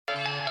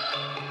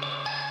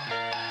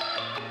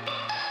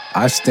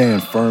I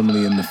stand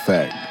firmly in the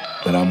fact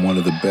that I'm one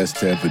of the best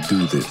to ever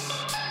do this.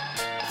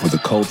 For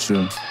the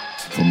culture,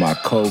 for my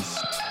coast,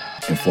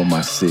 and for my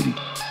city.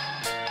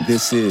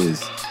 This is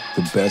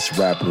the Best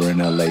Rapper in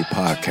LA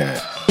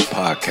podcast.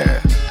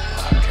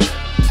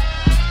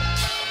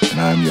 And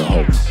I'm your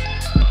host,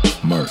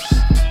 Merce.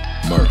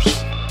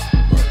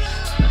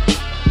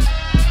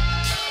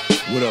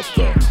 What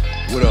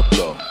up,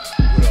 though?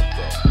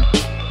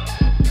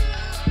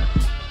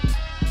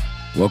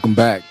 Welcome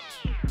back.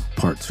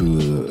 Part 2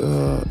 of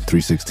the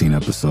 316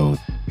 episode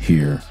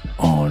here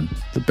on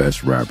the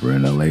Best Rapper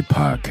in LA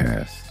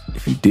podcast.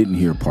 If you didn't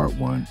hear part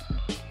 1,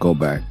 go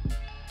back,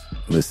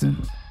 listen.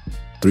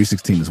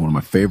 316 is one of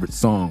my favorite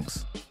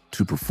songs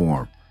to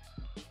perform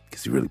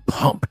because he really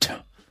pumped,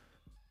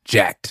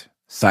 jacked,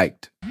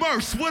 psyched.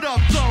 Merce, what up,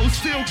 though?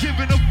 Still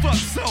giving a fuck,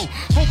 so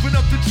open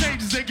up the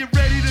changes and get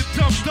ready to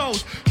dump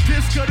those.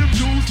 Disc of them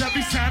dudes that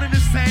be sounding the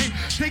same.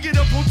 They get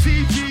up on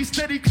TV,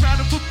 steady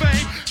crowding for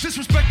fame.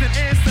 Disrespecting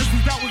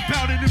ancestors that was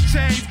bound in them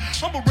chains.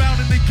 I'm around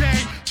in the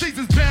game,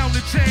 things is bound to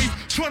change.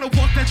 Trying to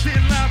walk that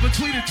thin line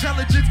between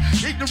intelligence,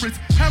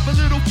 ignorance. Have a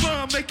little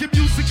fun, making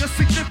music of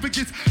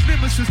significance.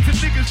 Nemesis to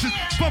niggas just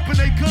bumping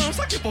their gums.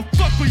 I give a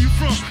fuck where you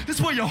from, this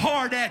where your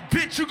heart at,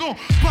 bitch. You gon'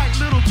 bite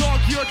little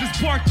dog, you'll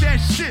just bark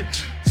that shit.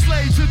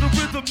 Slave to the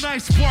rhythm,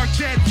 nice spark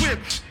that whip.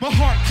 My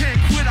heart can't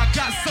quit, I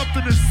got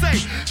something to say.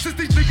 Since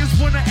these niggas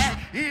wanna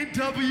act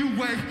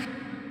NWA.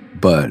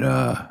 But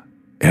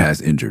it has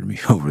injured me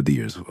over the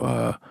years.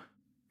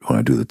 When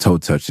I do the toe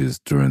touches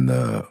during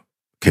the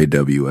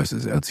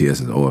KWS's,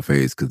 LTS's,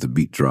 OFAs, because the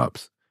beat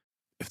drops.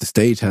 If the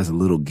stage has a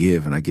little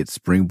give and I get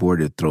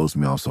springboarded, it throws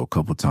me off. So a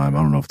couple times,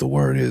 I don't know if the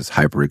word is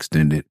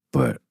hyperextended,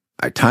 but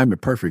I time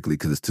it perfectly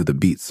because it's to the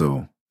beat.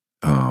 So,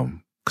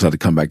 because I have to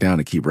come back down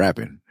and keep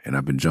rapping. And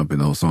I've been jumping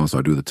the whole song. So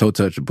I do the toe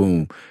touch,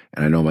 boom,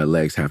 and I know my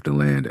legs have to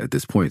land at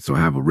this point. So I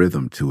have a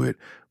rhythm to it.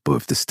 But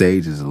if the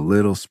stage is a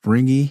little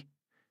springy,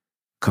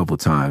 a couple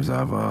times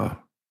I've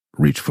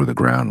reached for the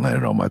ground,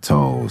 landed on my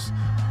toes.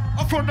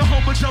 I'm from the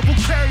home of Double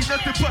K,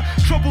 nothing but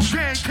trouble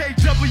gang,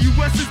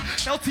 KWS's,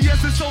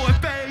 LTS's,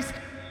 OFAs.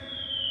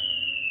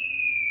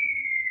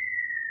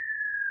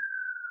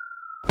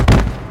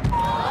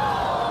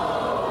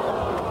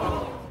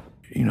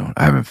 You know,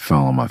 I haven't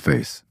fell on my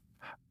face.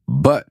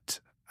 But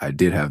I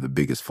did have the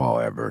biggest fall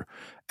ever.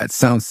 At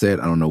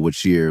Soundset, I don't know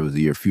which year, it was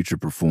the year Future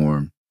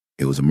performed.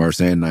 It was a Merce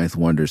and Ninth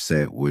Wonder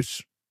set,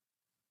 which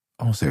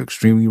I won't say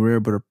extremely rare,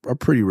 but are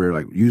pretty rare,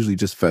 like usually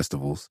just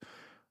festivals.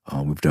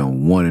 We've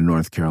done one in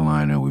North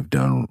Carolina, we've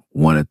done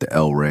one at the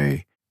El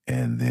Rey,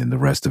 and then the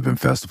rest have been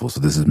festivals. So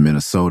this is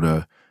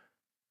Minnesota,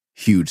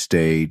 huge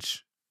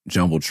stage,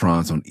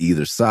 jumbotrons on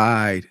either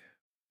side,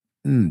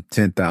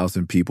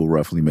 10,000 people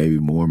roughly, maybe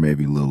more,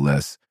 maybe a little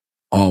less,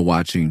 all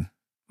watching.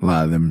 A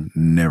lot of them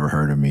never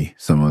heard of me.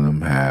 Some of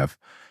them have.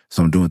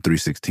 So I'm doing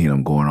 316.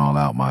 I'm going all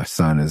out. My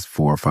son is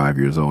 4 or 5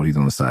 years old. He's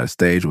on the side of the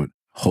stage with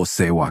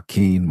Jose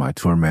Joaquin, my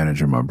tour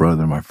manager, my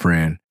brother, my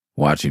friend,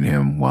 watching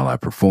him while I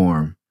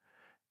perform.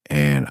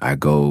 And I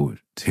go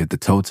to hit the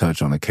toe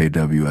touch on the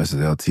KWS's,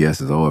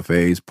 LTS's,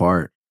 OFA's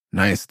part.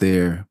 Nice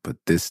there, but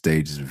this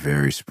stage is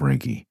very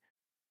springy.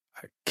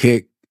 I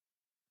kick,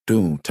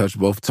 boom, touch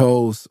both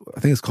toes. I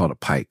think it's called a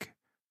pike,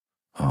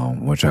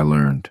 which I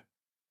learned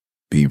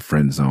being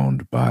friend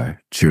zoned by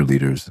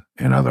cheerleaders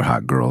and other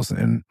hot girls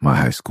in my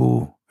high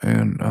school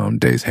and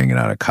days hanging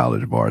out at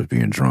college bars,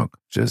 being drunk,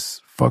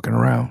 just fucking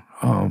around.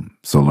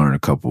 So learn a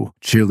couple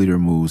cheerleader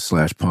moves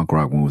 / punk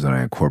rock moves that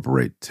I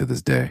incorporate to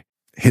this day.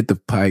 Hit the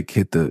pike,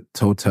 hit the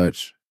toe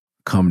touch,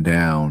 come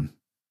down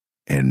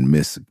and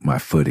miss my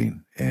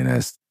footing. And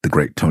as the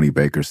great Tony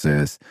Baker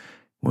says,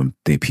 when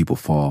people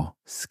fall,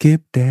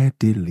 skip that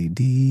diddly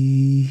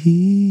dee.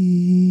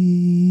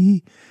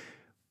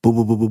 Boom,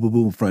 boom, boom, boom, boom,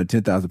 boom, in front of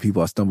 10,000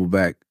 people, I stumble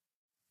back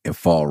and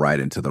fall right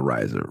into the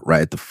riser,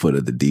 right at the foot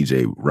of the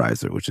DJ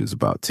riser, which is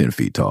about 10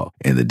 feet tall,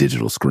 and the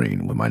digital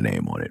screen with my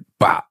name on it.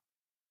 Bop!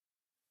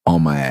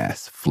 On my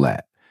ass,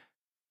 flat.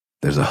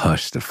 There's a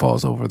hush that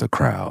falls over the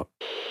crowd.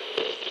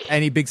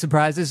 Any big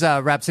surprises?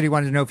 Rhapsody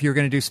wanted to know if you were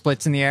going to do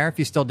splits in the air, if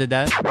you still did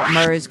that.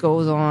 Merce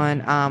goes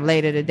on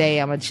later today.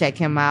 I'm going to check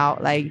him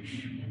out. Like,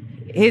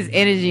 his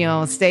energy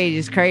on stage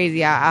is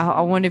crazy.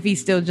 I wonder if he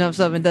still jumps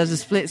up and does the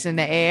splits in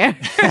the air.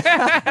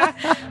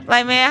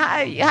 Like,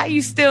 man, how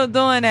you still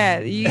doing that?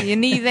 Your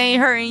knees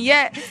ain't hurting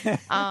yet?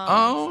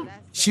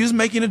 She was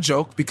making a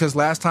joke because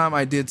last time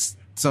I did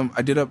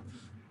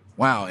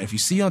wow, if you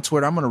see on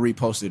Twitter, I'm going to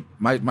repost it.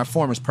 My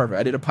form is perfect.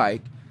 I did a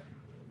pike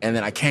and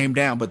then I came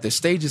down, but the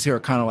stages here are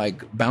kind of like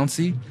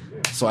bouncy.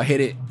 So I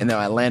hit it, and then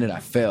I landed,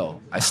 I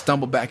fell. I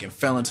stumbled back and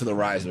fell into the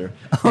riser.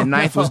 And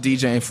Ninth was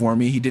DJing for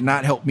me. He did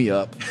not help me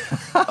up.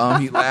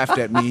 He laughed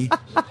at me.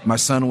 My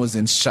son was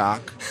in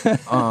shock.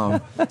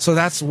 So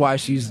that's why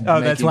she's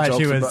making that's why jokes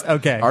she was, about,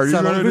 okay. Are you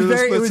Subtle. going to do the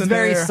splits in It was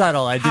very there?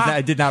 subtle.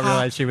 I did not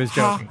realize she was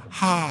joking.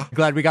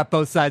 Glad we got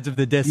both sides of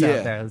the diss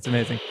out there. That's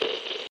amazing.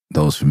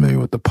 Those familiar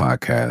with the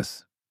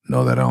podcast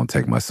know that I don't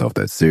take myself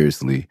that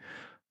seriously.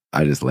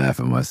 I just laugh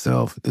at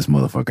myself. This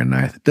motherfucking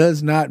Ninth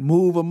does not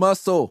move a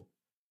muscle.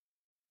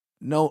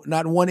 No,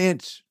 not 1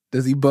 inch.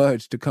 Does he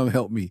budge to come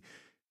help me?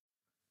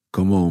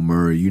 Come on,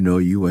 Murray. You know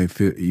you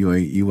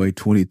ain't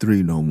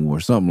 23 no more.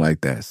 Something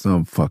like that.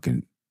 Some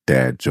fucking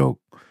dad joke,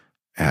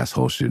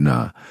 asshole shit.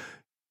 Nah.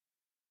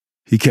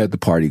 He kept the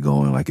party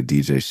going like a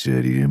DJ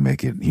should. He didn't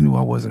make it. He knew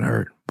I wasn't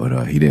hurt,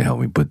 but he didn't help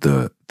me. But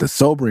the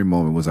sobering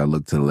moment was I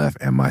looked to the left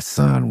and my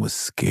son was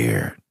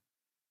scared.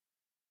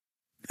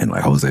 And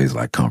like Jose's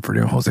like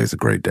comforting him. Jose's a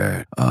great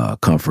dad.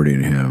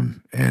 Comforting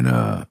him. And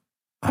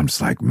I'm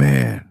just like,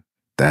 man,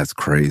 that's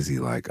crazy.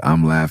 Like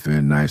I'm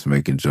laughing, nice,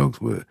 making jokes,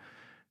 but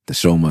the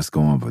show must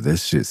go on. But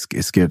this shit,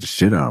 it scared the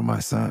shit out of my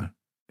son.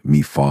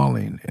 Me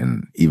falling.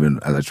 And even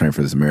as I train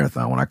for this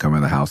marathon, when I come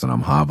in the house and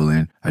I'm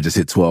hobbling, I just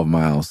hit 12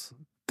 miles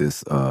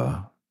this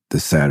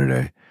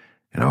Saturday,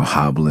 and I'm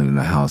hobbling in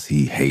the house.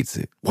 He hates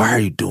it. Why are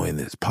you doing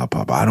this, Pop?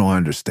 I don't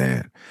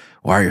understand.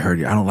 Why are you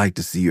hurting? I don't like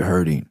to see you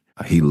hurting.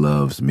 He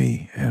loves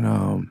me, and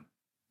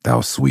that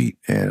was sweet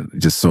and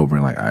just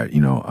sobering. Like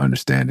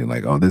understanding.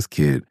 Like, oh, this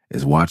kid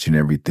is watching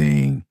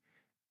everything,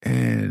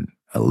 and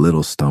a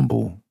little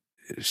stumble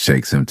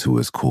shakes him to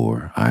his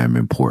core. I am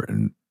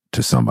important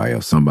to somebody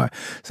else. So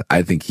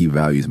I think he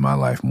values my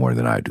life more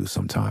than I do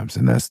sometimes,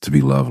 and that's to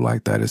be loved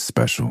like that is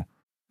special.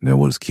 And then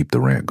we'll just keep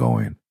the rant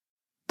going.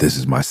 This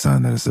is my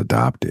son that is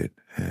adopted.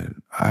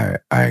 And I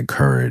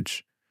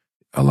encourage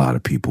a lot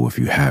of people, if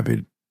you have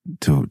it,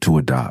 to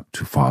adopt,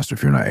 to foster.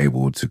 If you're not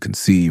able to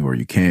conceive or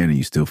you can and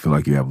you still feel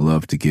like you have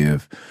love to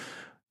give,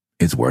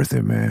 it's worth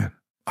it, man.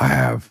 I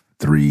have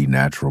 3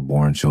 natural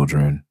born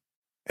children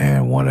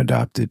and 1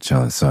 adopted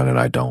son, and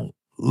I don't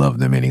love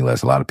them any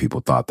less. A lot of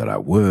people thought that I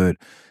would,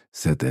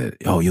 said that,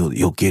 oh,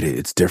 you'll get it.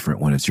 It's different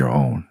when it's your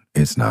own.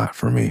 It's not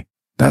for me.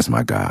 That's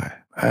my guy.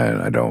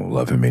 And I don't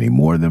love him any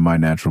more than my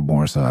natural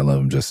born son. I love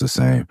him just the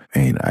same.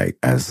 And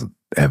as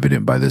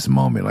evident by this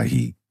moment, like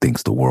he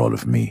thinks the world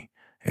of me.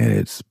 And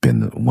it's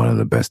been one of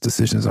the best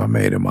decisions I've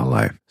made in my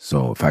life.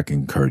 So if I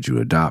can encourage you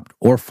to adopt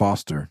or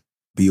foster,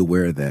 be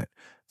aware that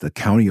the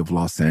County of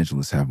Los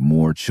Angeles have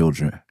more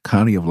children.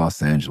 County of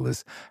Los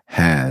Angeles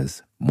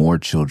has more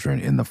children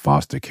in the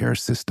foster care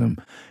system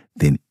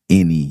than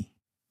any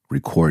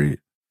recorded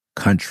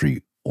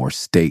country or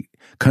state,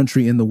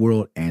 country in the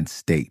world and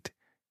state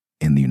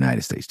in the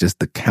United States. Just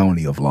the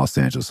County of Los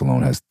Angeles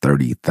alone has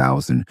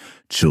 30,000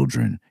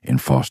 children in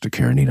foster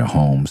care, needing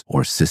homes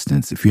or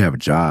assistance. If you have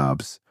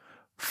jobs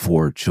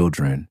for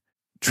children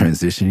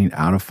transitioning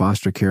out of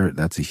foster care,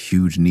 that's a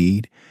huge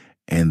need.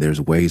 And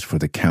there's ways for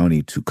the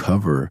county to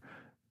cover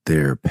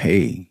their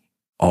pay.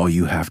 All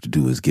you have to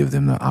do is give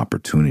them the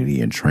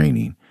opportunity and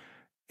training.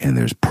 And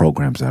there's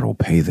programs that will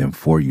pay them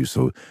for you.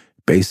 So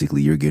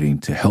basically, you're getting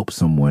to help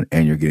someone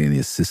and you're getting the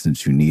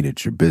assistance you need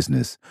at your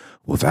business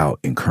without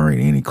incurring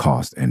any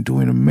cost and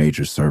doing a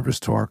major service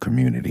to our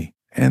community.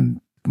 And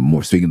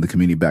more speaking of the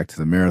community, back to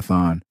the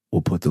marathon,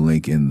 we'll put the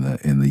link in the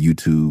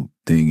YouTube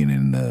thing and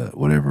in the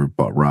whatever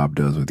Rob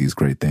does with these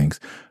great things.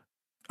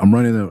 I'm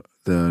running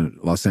the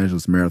Los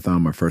Angeles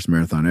Marathon, my first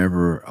marathon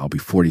ever. I'll be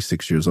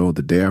 46 years old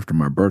the day after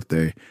my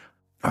birthday.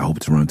 I hope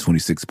to run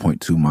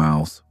 26.2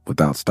 miles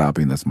without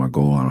stopping. That's my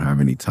goal. I don't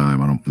have any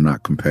time. I'm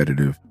not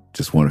competitive.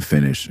 Just want to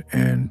finish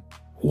and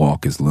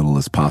walk as little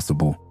as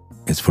possible.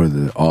 It's for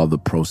all the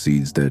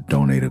proceeds that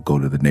donated go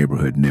to the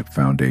Neighborhood NIP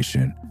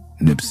Foundation.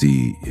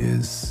 Nipsey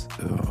is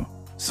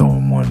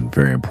someone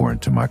very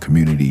important to my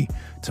community,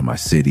 to my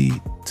city,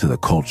 to the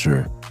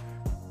culture.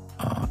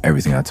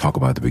 Everything I talk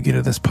about at the beginning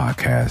of this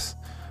podcast,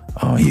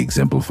 he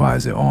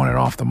exemplifies it on and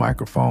off the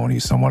microphone.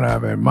 He's someone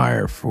I've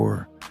admired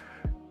for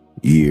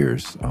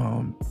years.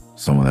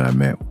 Someone that I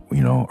met,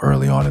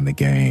 early on in the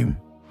game.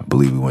 I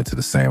believe we went to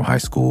the same high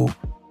school.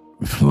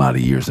 A lot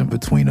of years in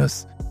between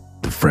us.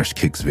 The Fresh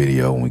Kicks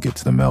video, when we get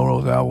to the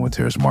Melrose album with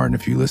Terrace Martin,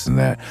 if you listen to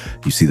that,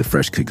 you see the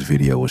Fresh Kicks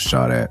video was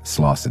shot at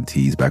Slauson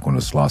Tees, back when it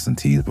was Slauson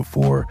Tees,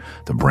 before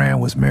the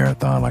brand was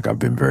Marathon. Like, I've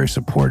been very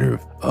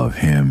supportive of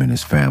him and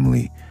his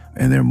family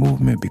and their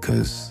movement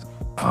because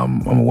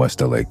I'm a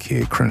West LA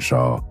kid.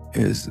 Crenshaw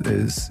is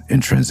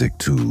intrinsic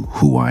to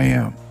who I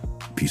am.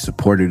 If you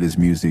supported his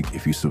music,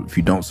 if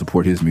you don't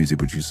support his music,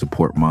 but you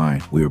support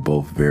mine, we are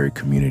both very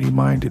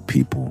community-minded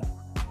people.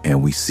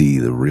 And we see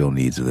the real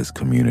needs of this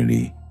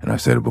community. And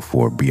I've said it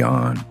before,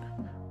 beyond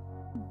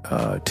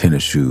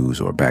tennis shoes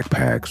or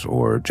backpacks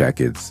or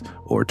jackets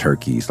or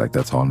turkeys. Like,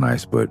 that's all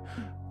nice, but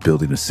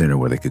building a center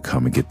where they could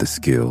come and get the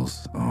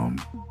skills.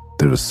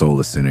 There's a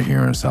Solar Center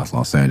here in South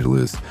Los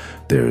Angeles.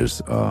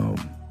 There's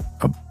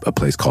a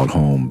place called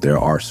Home. There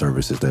are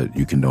services that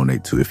you can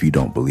donate to if you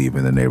don't believe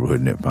in the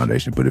Neighborhood NIP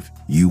Foundation. But if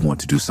you want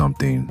to do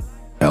something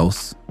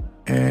else,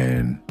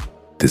 and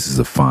this is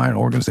a fine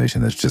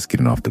organization that's just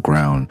getting off the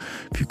ground.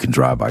 If you can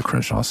drive by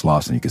Crenshaw and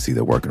Slauson, you can see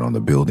they're working on the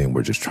building.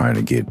 We're just trying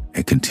to get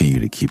and continue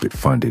to keep it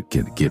funded,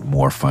 get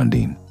more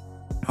funding.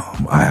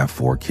 I have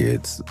 4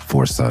 kids,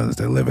 4 sons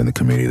that live in the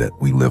community that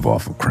we live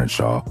off of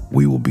Crenshaw.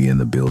 We will be in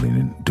the building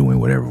and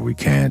doing whatever we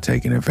can,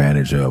 taking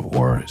advantage of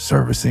or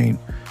servicing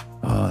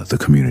the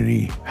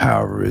community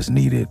however is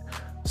needed.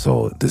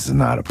 So this is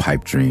not a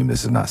pipe dream.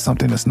 This is not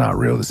something that's not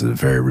real. This is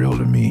very real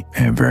to me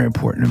and very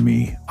important to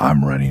me.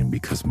 I'm running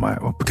because of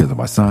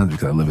my sons,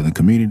 because I live in the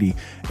community,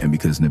 and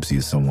because Nipsey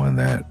is someone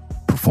that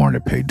performed to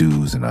pay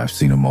dues, and I've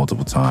seen him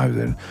multiple times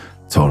and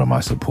told him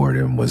I support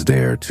him, was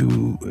there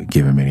to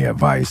give him any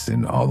advice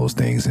and all those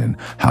things. And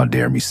how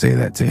dare me say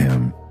that to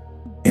him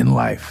in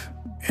life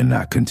and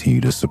not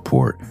continue to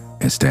support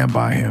and stand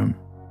by him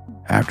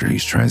after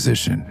he's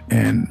transitioned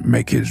and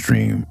make his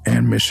dream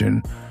and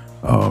mission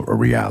a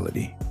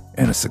reality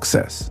and a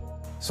success.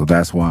 So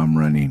that's why I'm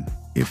running.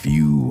 If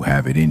you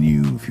have it in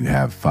you, if you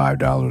have $5,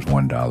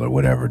 $1,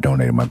 whatever,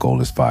 donate. My goal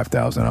is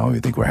 5,000. I don't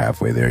even think we're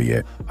halfway there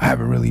yet. I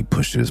haven't really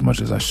pushed it as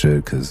much as I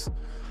should because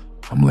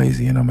I'm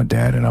lazy and I'm a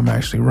dad and I'm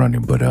actually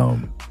running. But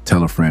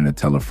tell a friend and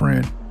tell a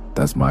friend.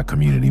 That's my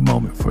community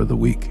moment for the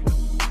week.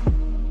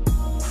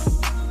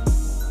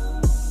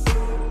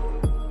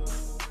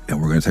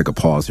 And we're going to take a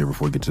pause here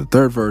before we get to the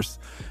third verse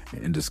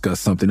and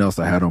discuss something else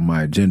I had on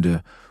my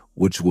agenda,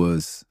 which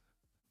was,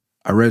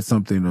 I read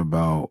something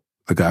about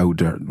the guy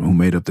who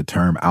made up the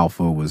term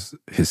alpha was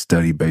his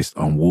study based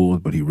on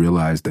wolves, but he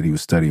realized that he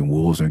was studying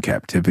wolves in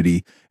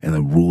captivity, and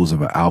the rules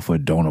of an alpha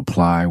don't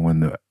apply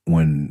when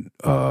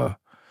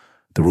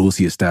the rules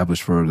he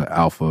established for the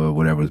alpha,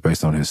 whatever, is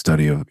based on his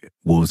study of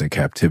wolves in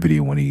captivity.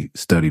 And when he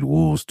studied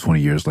wolves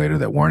 20 years later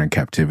that weren't in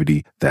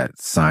captivity, that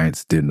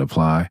science didn't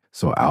apply.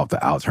 So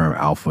the term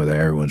alpha that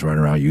everyone's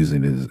running around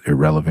using is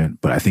irrelevant.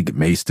 But I think it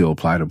may still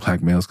apply to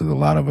black males because a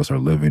lot of us are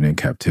living in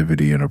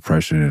captivity and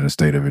oppression in a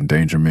state of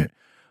endangerment.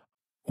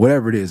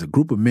 Whatever it is, a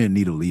group of men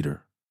need a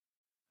leader.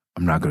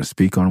 I'm not going to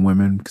speak on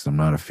women because I'm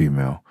not a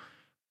female.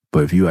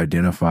 But if you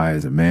identify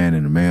as a man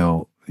and a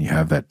male, you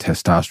have that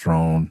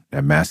testosterone,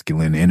 that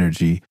masculine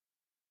energy,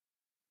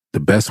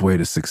 the best way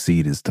to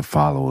succeed is to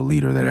follow a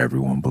leader that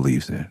everyone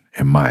believes in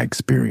my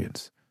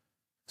experience.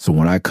 So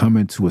when I come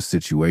into a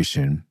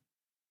situation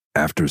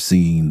after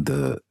seeing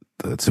to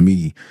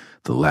me,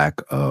 the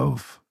lack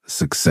of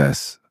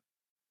success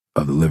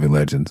of the living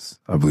legends,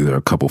 I believe there are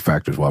a couple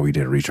factors why we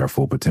didn't reach our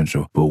full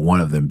potential, but one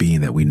of them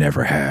being that we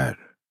never had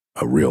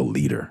a real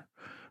leader.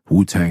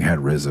 Wu-Tang had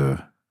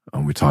RZA.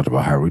 We talked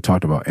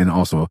about, and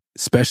also,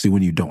 especially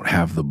when you don't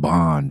have the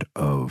bond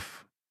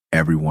of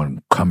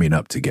everyone coming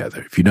up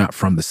together. If you're not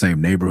from the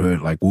same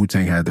neighborhood, like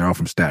Wu-Tang had, they're all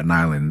from Staten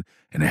Island,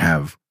 and they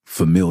have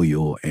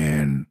familial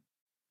and,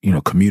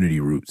 community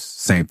roots.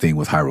 Same thing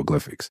with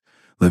Hieroglyphics.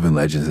 Living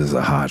Legends is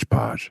a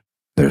hodgepodge.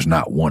 There's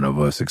not one of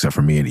us, except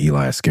for me and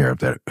Eli and Scarab,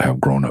 that have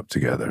grown up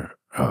together.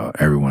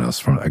 Everyone else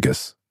from, I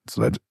guess,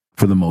 so that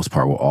for the most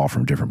part, we're all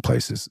from different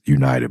places,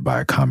 united by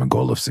a common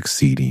goal of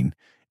succeeding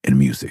in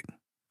music.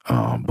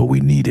 But we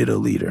needed a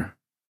leader.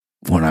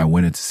 When I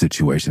went into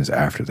situations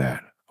after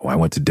that, when I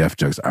went to Def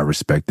Jux, I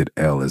respected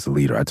L as a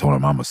leader. I told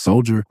him, I'm a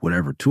soldier.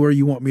 Whatever tour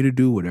you want me to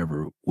do,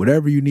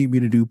 whatever you need me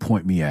to do,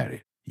 point me at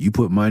it. You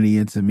put money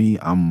into me,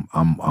 I'm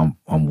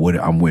with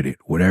it.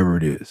 Whatever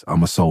it is,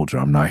 I'm a soldier.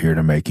 I'm not here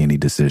to make any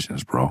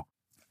decisions, bro.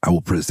 I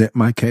will present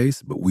my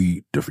case, but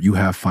you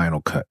have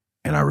final cut.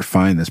 And I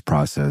refined this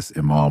process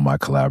in all my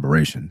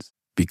collaborations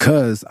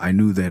because I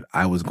knew that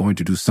I was going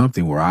to do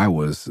something where I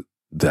was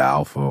the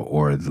alpha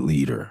or the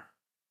leader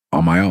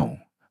on my own.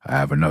 I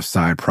have enough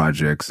side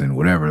projects and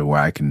whatever where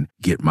I can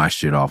get my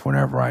shit off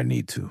whenever I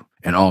need to.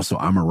 And also,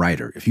 I'm a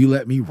writer. If you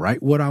let me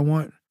write what I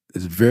want,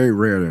 it's very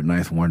rare that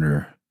Ninth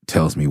Wonder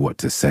tells me what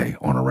to say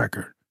on a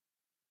record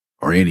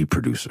or any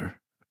producer.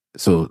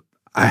 So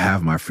I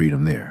have my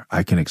freedom there.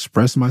 I can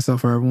express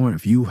myself however I want.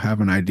 If you have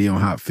an idea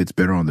on how it fits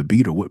better on the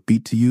beat or what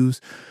beat to use,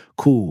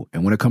 cool.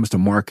 And when it comes to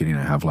marketing,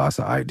 I have lots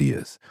of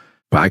ideas.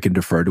 But I can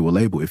defer to a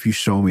label. If you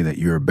show me that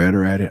you're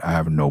better at it, I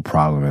have no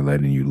problem in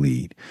letting you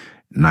lead.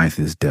 Ninth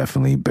is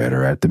definitely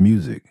better at the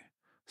music.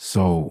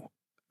 So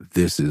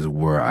this is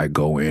where I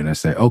go in and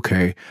say,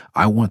 okay,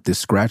 I want this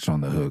scratch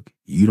on the hook.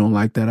 You don't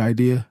like that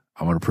idea?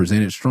 I want to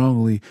present it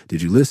strongly.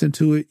 Did you listen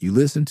to it? You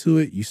listened to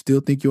it? You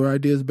still think your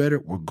idea is better?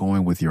 We're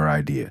going with your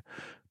idea.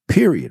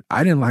 Period.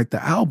 I didn't like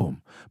the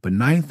album, but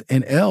Ninth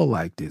and L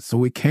liked it.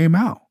 So it came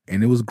out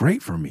and it was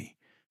great for me.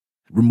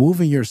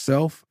 Removing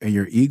yourself and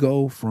your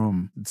ego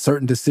from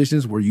certain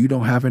decisions where you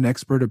don't have an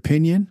expert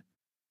opinion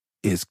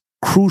is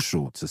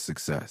crucial to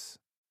success.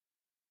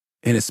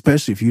 And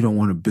especially if you don't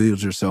want to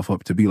build yourself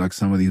up to be like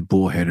some of these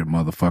bullheaded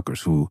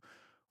motherfuckers who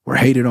were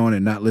hated on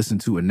and not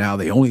listened to, and now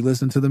they only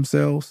listen to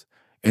themselves.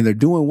 And they're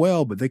doing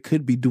well, but they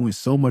could be doing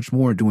so much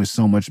more and doing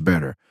so much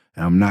better.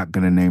 And I'm not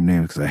going to name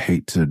names because I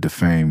hate to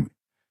defame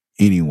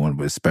anyone,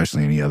 but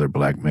especially any other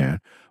black man.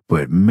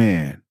 But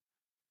man,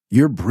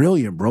 you're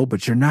brilliant, bro,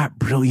 but you're not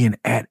brilliant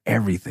at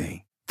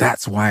everything.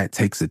 That's why it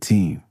takes a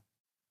team.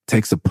 It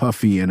takes a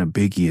Puffy and a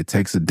Biggie. It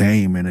takes a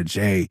Dame and a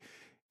Jay.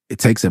 It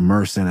takes a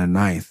Merce and a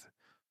Ninth.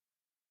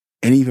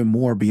 And even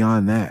more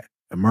beyond that,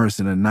 a Merce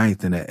and a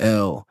Ninth and a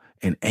L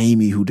and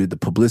Amy, who did the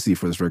publicity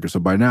for this record. So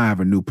by now I have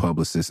a new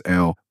publicist.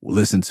 L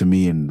listened to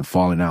me and the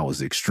falling out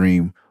was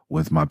extreme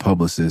with my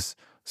publicist.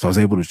 So I was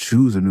able to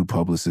choose a new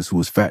publicist who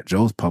was Fat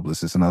Joe's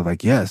publicist. And I was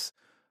like, yes,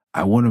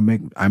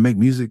 I make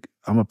music.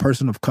 I'm a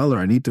person of color.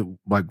 I need to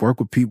like work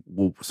with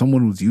people,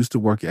 someone who's used to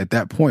working at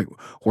that point,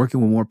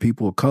 working with more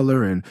people of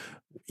color. And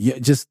yeah,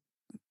 just,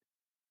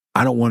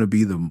 I don't want to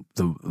be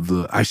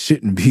I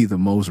shouldn't be the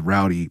most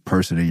rowdy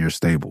person in your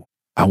stable.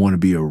 I want to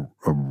be a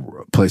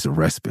place of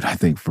respite, I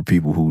think, for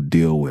people who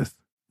deal with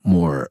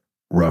more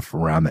rough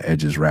around the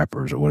edges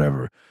rappers or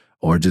whatever,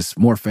 or just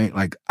more faint.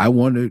 Like, I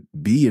want to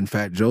be in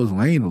Fat Joe's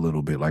lane a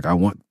little bit. Like, I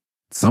want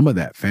some of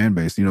that fan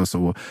base, you know,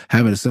 so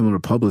having a similar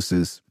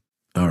publicist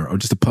or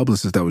just a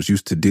publicist that was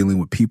used to dealing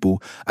with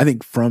people, I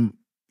think from,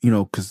 you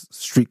know, because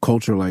street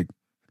culture, like,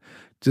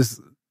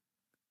 just,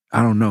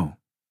 I don't know.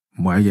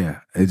 Well, yeah,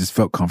 it just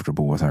felt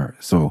comfortable with her.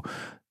 So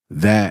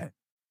that,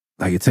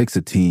 like, it takes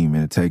a team,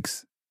 and it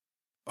takes,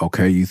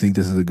 okay, you think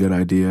this is a good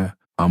idea?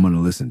 I'm going to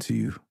listen to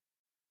you.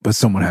 But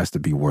someone has to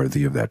be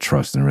worthy of that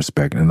trust and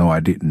respect. And though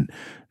I didn't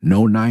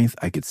know Ninth,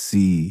 I could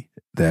see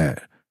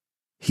that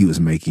he was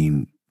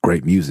making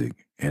great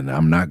music. And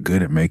I'm not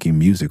good at making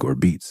music or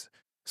beats.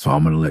 So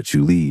I'm going to let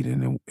you lead.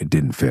 And it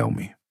didn't fail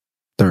me.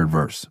 Third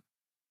verse.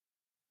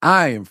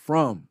 I am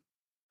from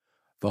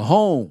the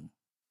home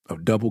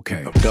of Double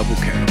K. Double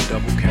K.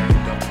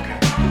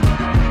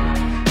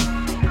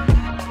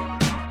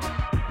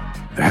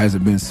 There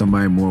hasn't been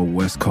somebody more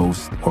West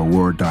Coast or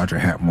wore a Dodger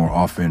hat more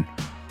often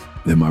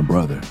than my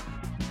brother.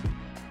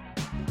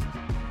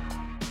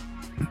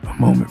 A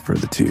moment for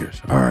the tears.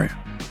 All right.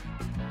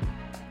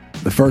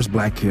 The first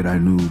black kid I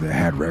knew that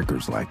had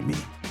records like me,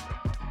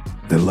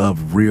 that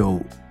loved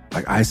real,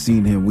 like, I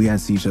seen him, we hadn't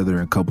seen each other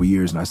in a couple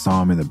years, and I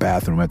saw him in the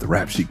bathroom at the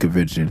Rap Sheet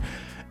convention.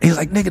 And he's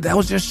like, nigga, that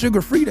was just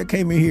Sugar Free that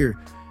came in here.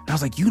 And I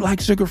was like, you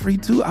like Sugar Free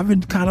too? I've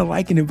been kind of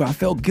liking him, but I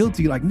felt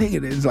guilty. Like,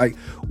 nigga, it's like,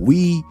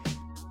 we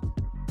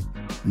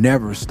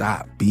never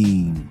stopped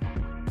being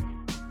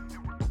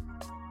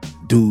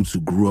dudes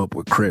who grew up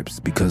with Crips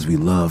because we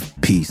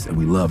loved peace and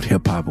we loved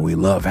hip hop and we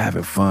loved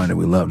having fun and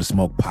we loved to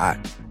smoke pot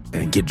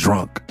and get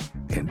drunk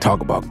and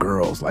talk about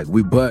girls. Like,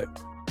 but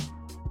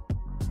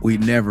we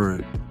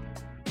never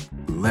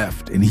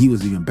left. And he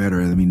was even better.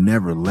 We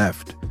never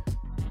left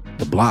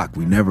the block.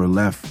 We never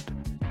left.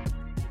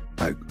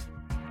 Like,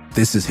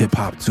 this is hip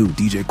hop too.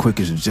 DJ Quick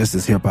is just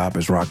as hip hop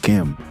as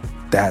Rakim.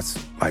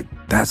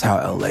 That's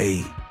how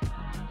LA.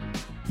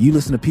 You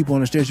listen to people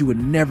on the stairs, you would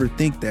never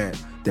think that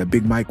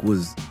Big Mike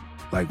was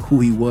like who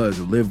he was,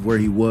 or lived where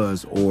he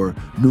was, or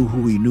knew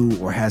who he knew,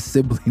 or has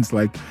siblings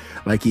like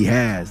he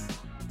has.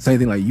 Same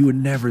thing, like, you would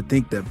never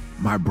think that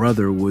my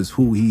brother was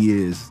who he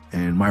is,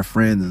 and my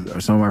friends,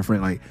 or some of my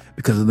friends, like,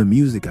 because of the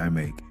music I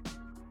make.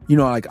 You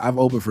know, like, I've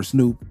opened for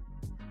Snoop,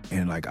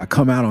 and like, I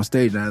come out on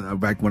stage, and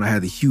back when I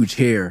had the huge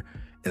hair,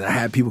 and I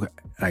had people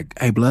like,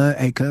 hey, blood,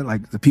 hey, cut,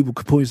 like, the people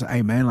could pull you and say,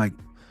 hey, man, like,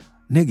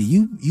 nigga,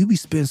 you be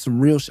spitting some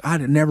real shit. I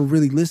never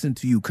really listened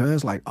to you,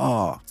 cuz, like,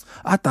 oh,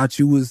 I thought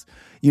you was,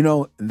 you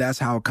know, that's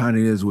how it kind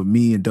of is with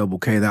me and Double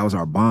K. That was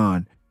our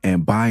bond.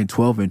 And buying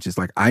 12 inches,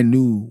 like, I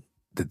knew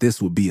that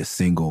this would be a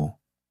single.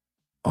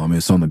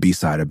 It's on the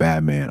B-side of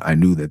Bad Man. I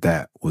knew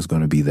that was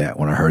going to be that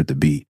when I heard the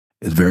beat.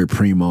 It's very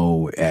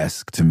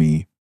Primo-esque to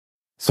me.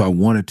 So I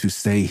wanted to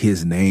say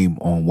his name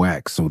on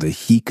wax so that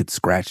he could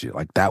scratch it.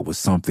 Like, that was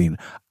something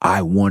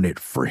I wanted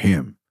for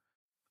him.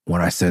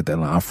 When I said that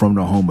line, I'm from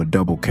the home of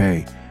Double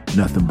K,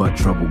 nothing but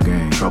trouble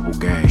gang, trouble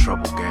gang,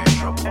 trouble gang,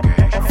 trouble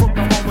gang. I'm from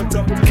the home of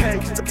Double K,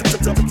 double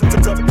K.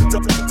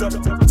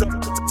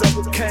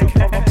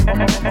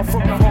 I'm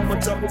from the home of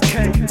Double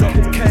K,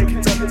 double K,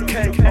 double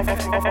K.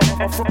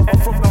 I'm from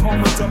the home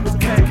of Double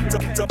K,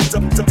 double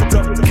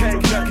K,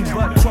 nothing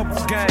but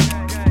trouble gang.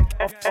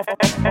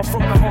 I'm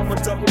from the home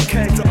of Double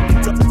K, double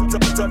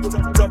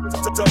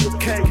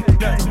K,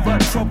 nothing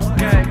but trouble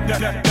gang,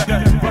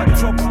 nothing but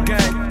trouble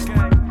gang.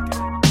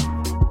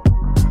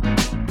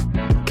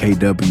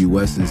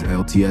 KWS's,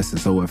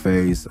 LTS's,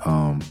 OFA's.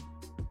 I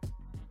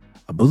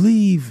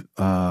believe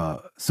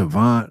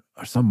Savant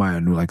or somebody I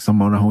knew, like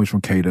some of the homies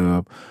from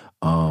K-Dub.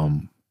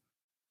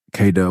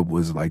 K-Dub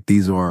was like,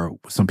 these are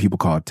some people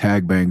call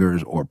tag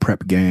bangers or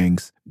prep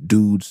gangs,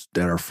 dudes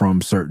that are from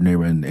certain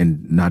area,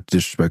 and not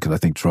disrespect, because I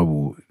think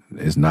Trouble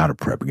is not a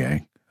prep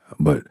gang,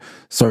 but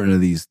certain of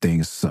these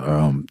things,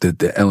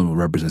 the element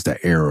represents that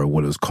era,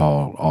 what it was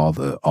called, all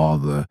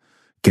the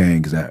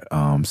gangs that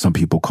some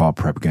people call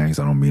prep gangs.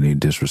 I don't mean any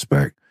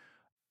disrespect,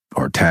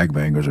 or tag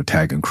bangers or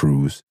tagging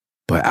crews.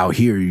 But out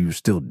here, you're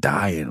still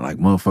dying. Like,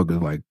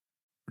 motherfuckers, like,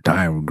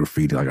 dying with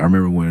graffiti. Like, I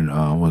remember when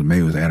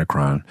maybe it was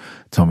Anacron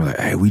told me, like,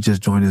 hey, we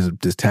just joined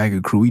this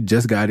tagging crew. We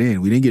just got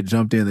in. We didn't get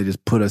jumped in. They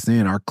just put us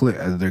in our clique,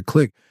 as their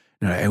clique.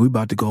 And like, hey, we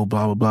about to go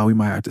blah, blah, blah. We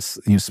might have to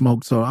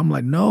smoke. So I'm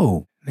like,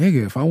 no,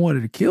 nigga, if I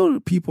wanted to kill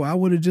people, I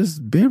would have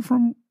just been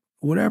from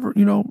whatever,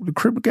 the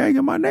crip gang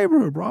in my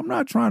neighborhood, bro. I'm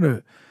not trying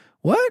to,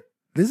 what?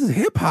 This is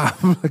hip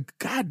hop. Like,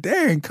 God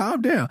dang,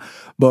 calm down.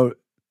 But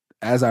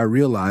as I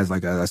realized,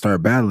 like, as I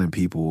started battling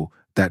people,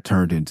 that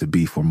turned into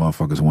beef where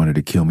motherfuckers wanted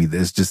to kill me.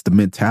 There's just the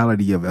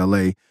mentality of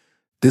LA.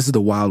 This is the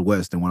Wild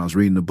West. And when I was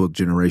reading the book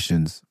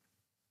Generations,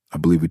 I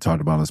believe we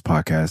talked about on this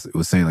podcast, it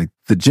was saying, like,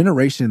 the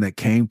generation that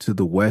came to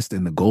the West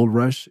in the gold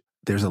rush,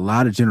 there's a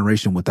lot of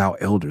generation without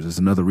elders. It's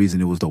another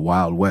reason it was the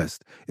Wild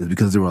West, is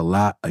because there were a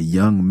lot of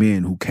young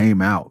men who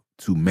came out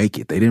to make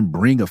it. They didn't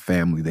bring a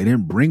family. They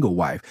didn't bring a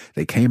wife.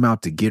 They came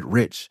out to get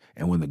rich.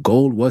 And when the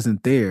gold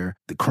wasn't there,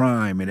 the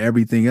crime and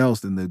everything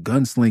else and the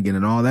gunslinging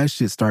and all that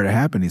shit started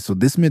happening. So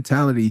this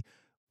mentality,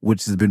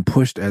 which has been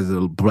pushed as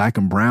a black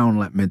and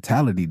brown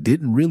mentality,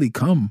 didn't really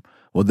come.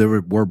 Well,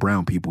 there were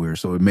brown people here,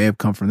 so it may have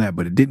come from that,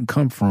 but it didn't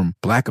come from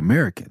black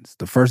Americans.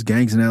 The first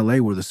gangs in LA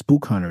were the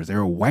spook hunters. They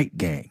were white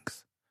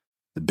gangs.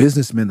 The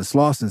businessmen, the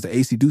Slawsons, the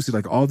AC Deuces,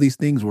 like all these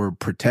things were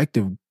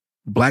protective.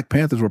 Black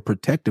Panthers were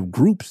protective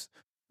groups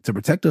to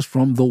protect us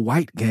from the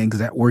white gangs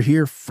that were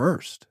here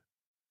first.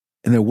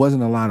 And there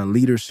wasn't a lot of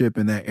leadership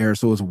in that era,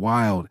 so it's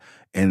wild.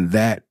 And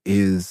that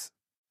is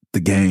the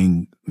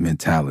gang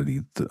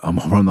mentality. I'm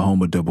from the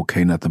home of Double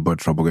K, nothing but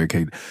trouble.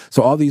 K.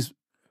 So all these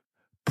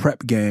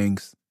prep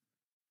gangs,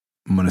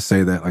 I'm going to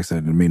say that, like I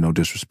said, to me, no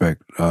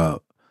disrespect. I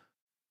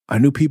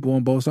knew people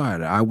on both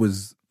sides. I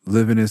was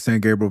living in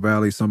San Gabriel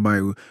Valley,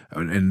 somebody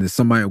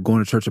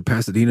going to church in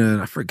Pasadena,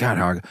 and I forgot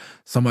how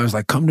somebody was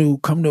like, come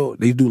to,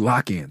 they do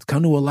lock-ins.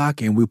 Come to a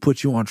lock-in, we'll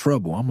put you on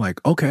trouble. I'm like,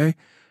 okay.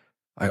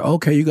 Like,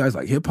 okay, you guys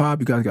like hip-hop,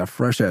 you guys got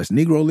fresh-ass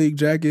Negro League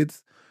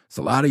jackets. It's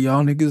a lot of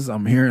y'all niggas.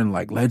 I'm hearing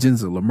like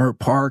legends of Lamert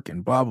Park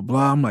and blah, blah,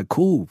 blah. I'm like,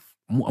 cool,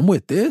 I'm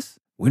with this.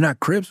 We're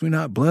not Crips, we're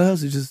not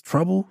Bloods, it's just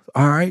trouble.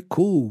 All right,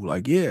 cool,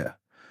 like, yeah.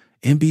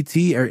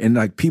 MBT, and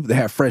like people that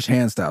have fresh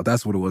hand style.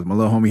 That's what it was. My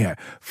little homie had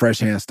fresh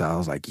hand style. I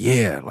was like,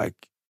 yeah, like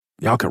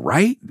y'all can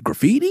write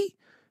graffiti?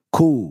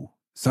 Cool.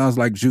 Sounds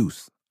like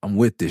juice. I'm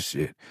with this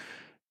shit.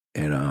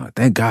 And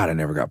thank God I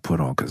never got put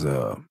on, because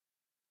the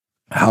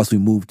house we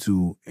moved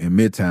to in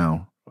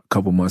Midtown a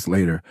couple months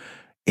later,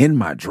 in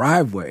my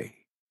driveway,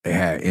 they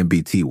had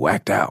MBT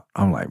whacked out.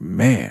 I'm like,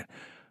 man,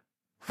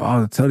 if I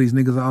was to tell these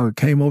niggas I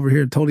came over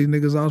here and told these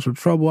niggas I was for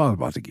trouble, I was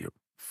about to get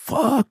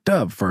fucked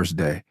up first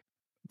day.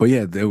 But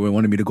yeah, they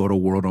wanted me to go to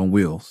World on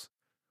Wheels,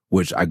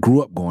 which I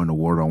grew up going to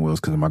World on Wheels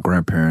because of my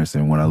grandparents.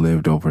 And when I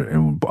lived over,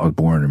 and I was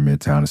born in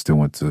Midtown and still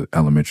went to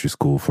elementary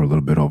school for a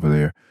little bit over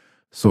there.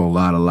 So a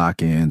lot of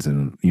lock-ins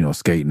and,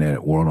 skating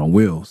at World on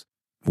Wheels,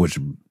 which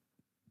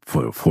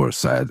for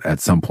at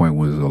some point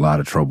was a lot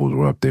of troubles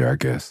were up there, I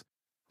guess.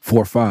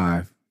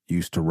 4-5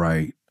 used to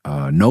write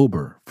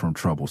Nober from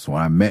Trouble. So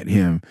when I met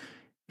him,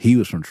 he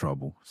was from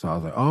Trouble. So I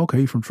was like, oh, okay,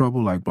 you from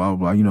Trouble? Like, blah,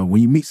 blah, blah.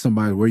 When you meet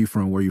somebody, where you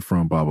from,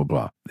 blah, blah,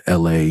 blah.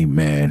 L.A.,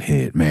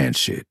 man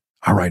shit.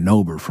 I write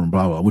Nober from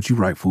blah, blah. What you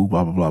write, fool?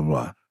 Blah, blah, blah,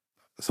 blah.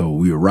 So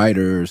we were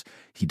writers.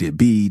 He did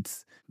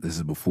beats. This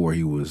is before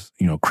he was,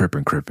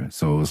 crippin'.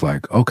 So it was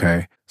like,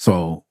 okay.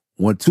 So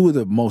two of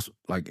the most,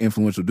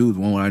 influential dudes,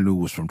 one I knew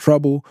was from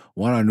Trouble,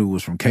 one I knew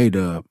was from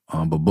K-Dub,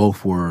 but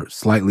both were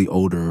slightly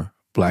older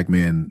black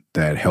men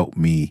that helped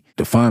me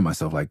define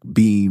myself, like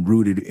being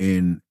rooted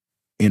in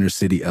inner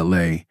city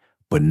LA,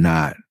 but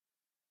not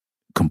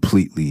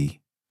completely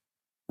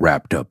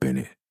wrapped up in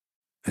it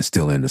and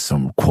still into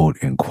some quote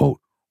unquote,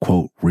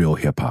 quote, real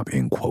hip hop,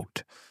 end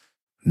quote.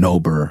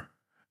 Nober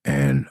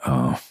and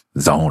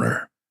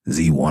Zoner,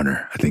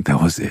 Z1er, I think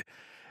that was it.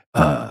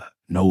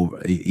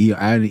 Nober,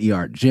 I had an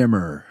ER,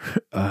 Jimmer,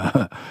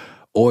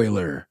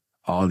 Euler,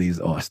 all these.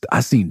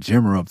 I seen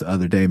Jimmer up the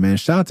other day, man.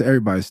 Shout out to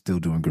everybody still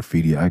doing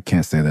graffiti. I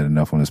can't say that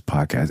enough on this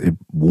podcast. It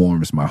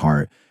warms my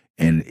heart.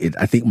 And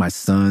I think my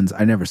sons,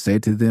 I never say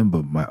it to them,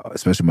 but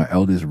especially my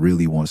eldest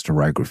really wants to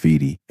write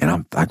graffiti. And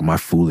I'm like, my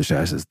foolish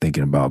ass is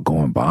thinking about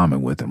going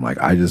bombing with him. Like,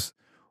 I just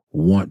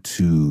want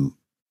to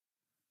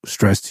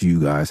stress to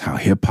you guys how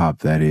hip hop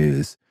that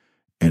is.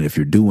 And if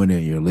you're doing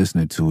it, you're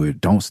listening to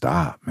it, don't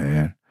stop,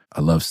 man.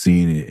 I love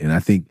seeing it. And I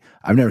think,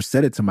 I've never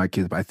said it to my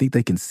kids, but I think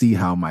they can see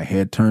how my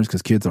head turns,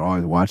 because kids are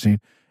always watching,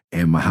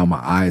 and how my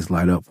eyes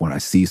light up when I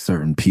see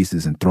certain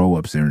pieces and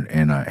throw-ups and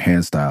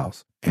hand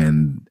styles.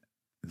 And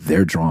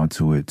they're drawn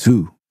to it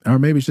too. Or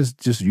maybe it's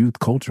just youth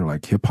culture.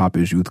 Like, hip hop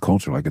is youth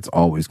culture. Like, it's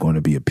always going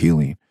to be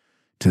appealing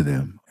to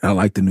them. And I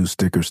like the new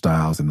sticker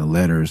styles and the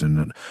letters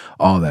and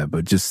all that.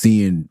 But just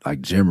seeing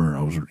like Jimmer,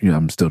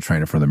 I'm still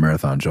training for the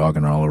marathon,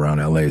 jogging all around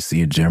LA,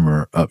 seeing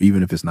Jimmer up,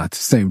 even if it's not the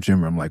same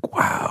Jimmer, I'm like,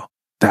 wow,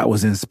 that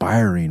was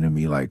inspiring to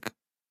me. Like,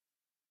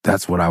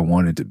 that's what I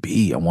wanted to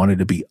be. I wanted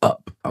to be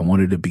up. I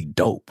wanted to be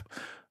dope.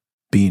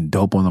 Being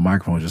dope on the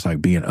microphone is just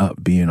like being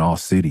up, being all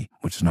city,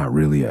 which is not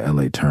really a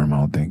LA term, I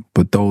don't think.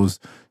 But those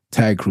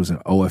tag crews in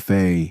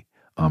OFA,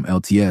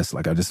 LTS,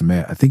 like I just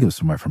met, I think it was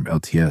somebody from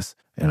LTS,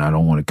 and I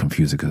don't want to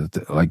confuse it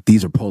because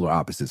these are polar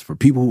opposites. For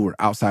people who are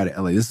outside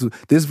of LA,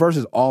 this verse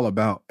is all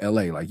about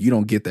LA. Like, you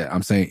don't get that.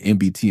 I'm saying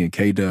MBT and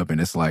K-Dub, and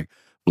it's like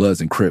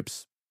Bloods and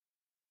Crips.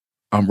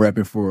 I'm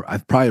repping for,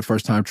 probably the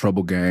first time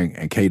Trouble Gang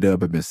and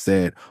K-Dub have been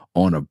said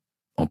on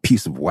a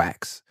piece of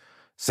wax.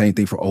 Same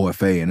thing for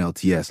OFA and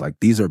LTS. Like,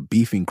 these are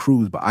beefing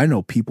crews, but I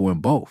know people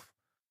in both.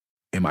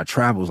 In my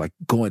travels,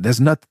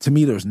 there's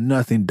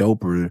nothing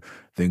doper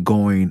than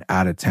going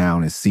out of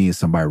town and seeing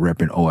somebody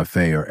repping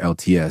OFA or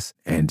LTS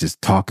and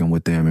just talking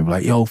with them and be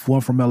like, yo,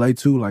 I'm from LA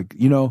too. Like,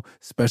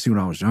 especially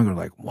when I was younger,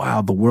 like,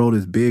 wow, the world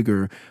is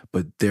bigger,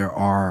 but there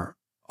are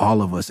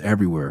all of us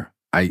everywhere.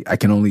 I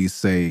can only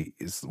say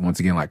it's once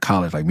again like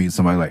college, like meeting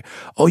somebody like,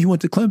 oh, you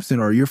went to Clemson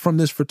or you're from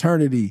this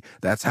fraternity.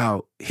 That's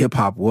how hip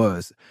hop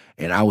was.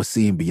 And I was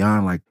seeing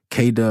beyond like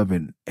K-Dub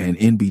and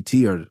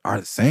NBT are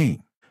the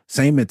same.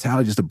 Same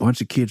mentality, just a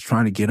bunch of kids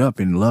trying to get up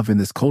and loving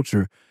this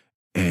culture.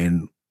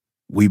 And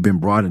we've been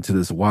brought into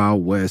this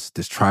Wild West,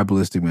 this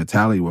tribalistic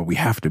mentality where we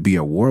have to be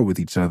at war with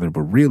each other.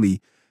 But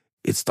really,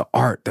 it's the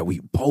art that we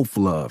both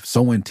love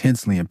so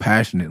intensely and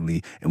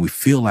passionately. And we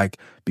feel like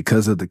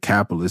because of the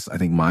capitalist, I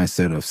think,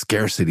 mindset of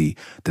scarcity,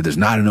 that there's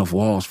not enough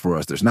walls for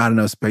us. There's not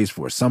enough space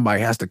for us.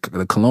 Somebody has to,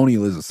 the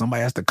colonialism,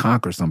 somebody has to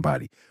conquer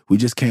somebody. We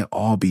just can't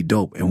all be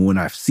dope. And when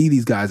I see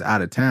these guys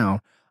out of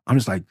town, I'm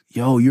just like,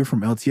 yo, you're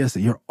from LTS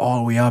and you're all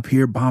the way up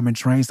here bombing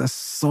trains. That's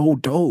so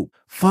dope.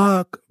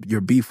 Fuck your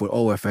beef with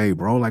OFA,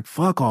 bro. Like,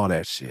 fuck all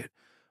that shit.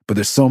 But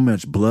there's so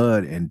much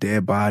blood and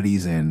dead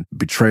bodies and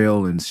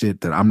betrayal and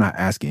shit that I'm not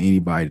asking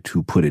anybody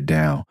to put it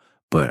down.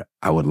 But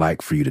I would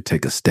like for you to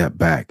take a step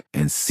back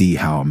and see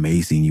how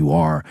amazing you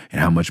are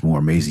and how much more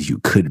amazing you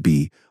could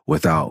be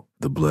without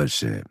the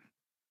bloodshed.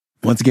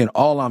 Once again,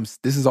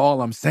 this is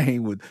all I'm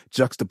saying with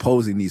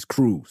juxtaposing these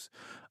crews.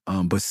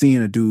 But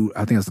seeing a dude,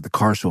 I think it's at the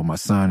car show with my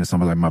son and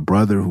somebody like my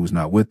brother who's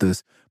not with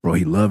us, bro,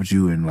 he loved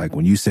you. And like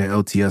when you said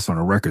LTS on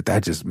a record,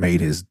 that just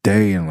made his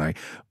day and like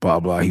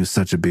blah, blah. He was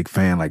such a big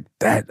fan like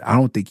that. I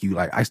don't think you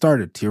like, I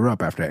started to tear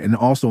up after that. And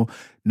also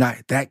not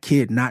that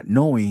kid not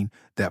knowing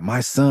that my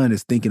son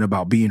is thinking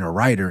about being a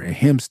writer and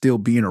him still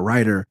being a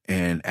writer.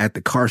 And at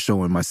the car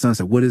show, and my son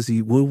said, what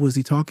was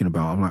he talking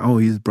about? I'm like, oh,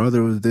 his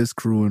brother was this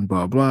crew and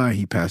blah, blah.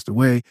 He passed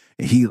away.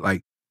 And he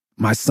like,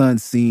 my son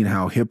seeing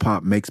how hip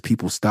hop makes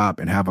people stop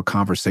and have a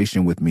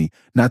conversation with me.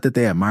 Not that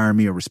they admire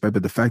me or respect,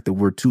 but the fact that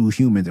we're two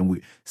humans and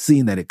we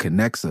seeing that it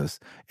connects us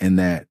and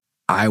that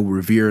I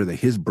revere that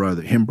his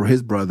brother and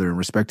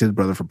respect his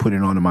brother for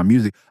putting it on in my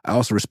music. I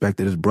also respect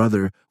that his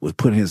brother was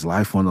putting his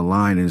life on the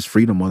line and his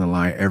freedom on the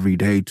line every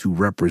day to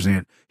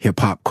represent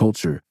hip hop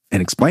culture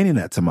and explaining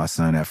that to my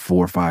son at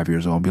 4 or 5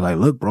 years old and be like,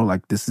 look, bro,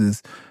 like this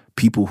is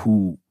people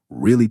who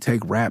really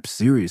take rap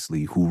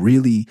seriously, who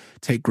really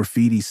take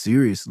graffiti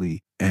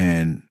seriously.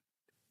 And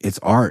it's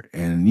art.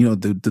 And, you know,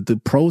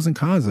 the pros and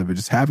cons of it,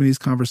 just having these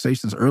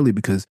conversations early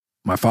because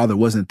my father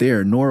wasn't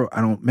there,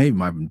 maybe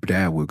my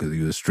dad would because he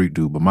was a street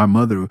dude, but my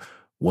mother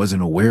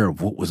wasn't aware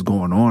of what was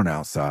going on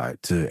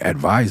outside to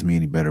advise me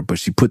any better. But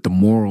she put the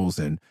morals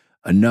and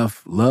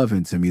enough love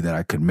into me that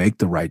I could make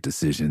the right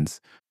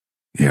decisions.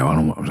 Yeah,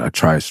 I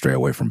try to stray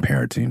away from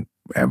parenting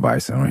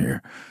advice on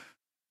here.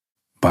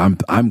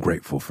 But I'm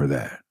grateful for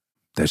that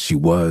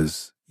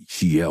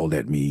she yelled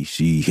at me,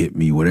 she hit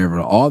me, whatever.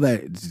 All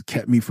that just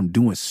kept me from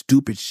doing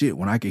stupid shit.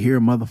 When I could hear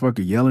a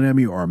motherfucker yelling at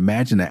me or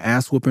imagine the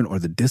ass whooping or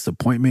the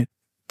disappointment,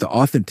 the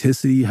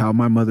authenticity, how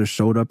my mother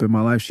showed up in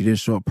my life, she didn't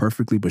show up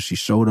perfectly, but she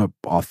showed up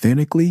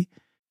authentically.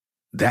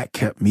 That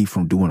kept me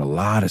from doing a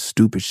lot of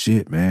stupid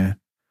shit, man.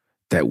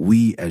 That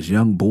we as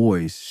young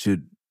boys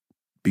should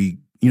be,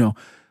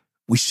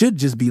 we should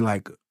just be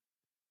like,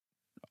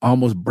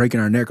 almost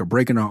breaking our neck or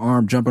breaking our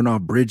arm, jumping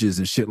off bridges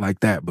and shit like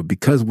that. But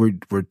because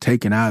we're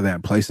taken out of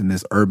that place in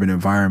this urban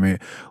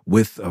environment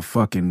with a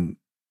fucking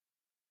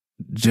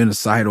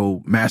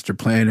genocidal master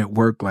plan at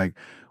work, like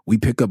we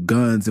pick up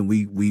guns and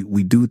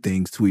we do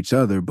things to each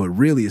other. But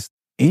really it's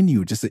in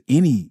you, just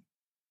any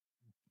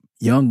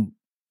young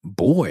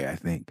boy, I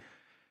think.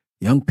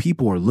 Young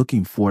people are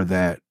looking for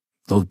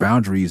those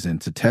boundaries and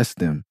to test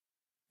them.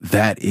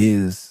 That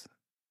is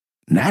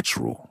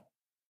natural.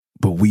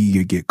 But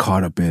we get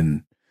caught up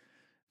in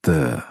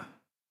I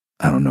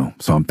don't know.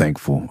 So I'm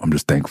thankful. I'm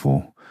just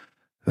thankful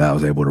that I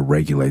was able to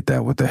regulate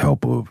that with the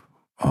help of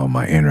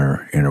my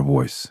inner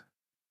voice.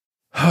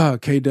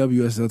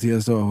 KWS,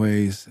 LTS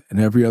always, and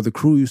every other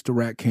crew used to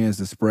rack cans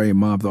to spray and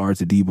mob the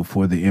RTD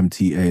before the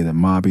MTA, the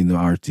mobbing the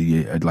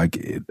RTD. Like,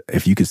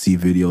 if you could see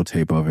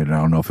videotape of it,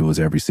 I don't know if it was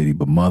every city,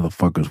 but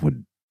motherfuckers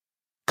would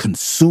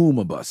consume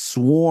a bus,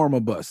 swarm a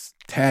bus,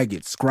 tag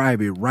it,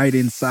 scribe it, right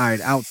inside,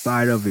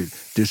 outside of it,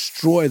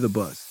 destroy the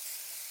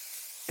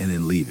bus, and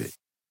then leave it.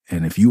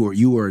 And if you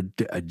were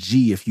a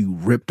G, if you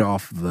ripped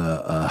off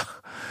the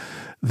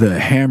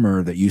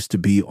hammer that used to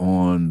be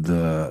on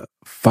the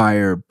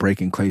fire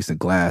breaking case of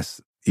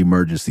glass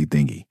emergency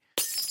thingy,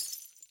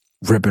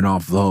 ripping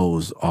off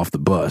those off the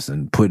bus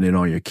and putting it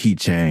on your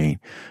keychain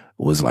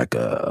was like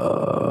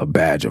a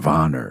badge of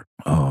honor.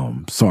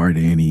 Sorry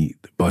to any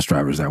bus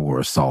drivers that were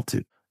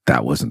assaulted.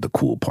 That wasn't the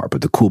cool part,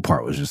 but the cool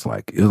part was just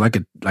like, it was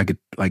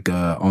like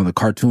on the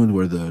cartoons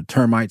where the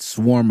termites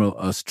swarm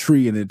a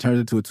tree and it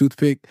turns into a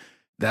toothpick.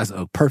 That's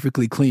a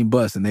perfectly clean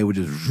bus, and they would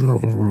just,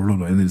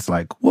 and it's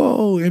like,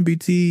 whoa,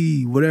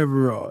 MBT,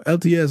 whatever,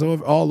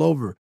 LTS, all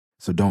over.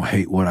 So don't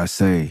hate what I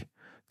say.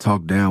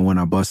 Talk down when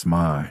I bust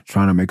mine.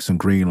 Trying to make some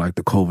green like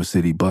the Culver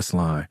City bus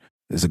line.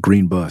 There's a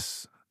green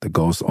bus that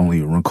goes only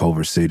around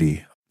Culver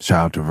City.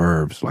 Shout out to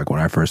Verbs. Like when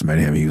I first met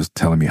him, he was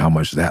telling me how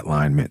much that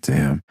line meant to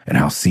him and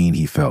how seen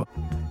he felt.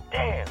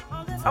 Damn,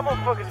 That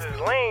motherfuckers is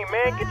lame,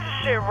 man. Get your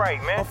shit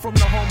right, man. I'm from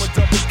the home of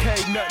Double K,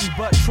 nothing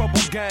but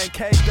trouble gang.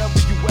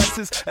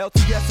 KWS's,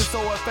 LTS's,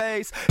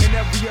 OFA's, and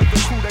every other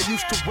crew that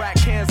used to rack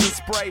cans and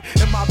spray.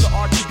 And mob the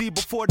RTD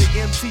before the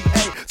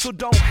MTA. So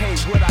don't hate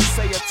what I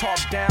say or talk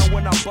down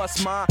when I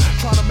bust mine.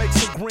 Trying to make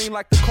some green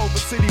like the Culver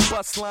City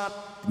bus line.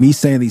 Me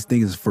saying these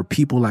things is for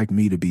people like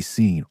me to be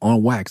seen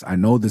on wax. I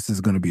know this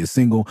is going to be a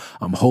single.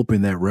 I'm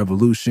hoping that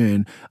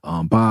Revolution,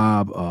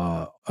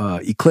 Bob,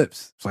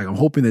 Eclipse. It's like I'm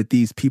hoping that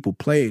these people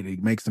play it.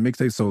 It makes the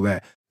mixtape so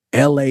that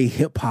LA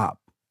hip hop.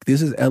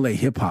 This is LA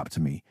hip hop to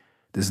me.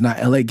 This is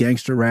not LA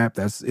gangster rap.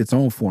 That's its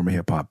own form of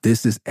hip hop.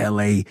 This is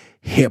LA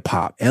hip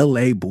hop.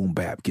 LA boom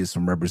bap gets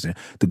some represent.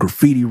 The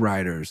graffiti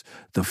writers,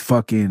 the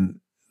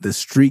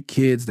street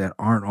kids that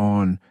aren't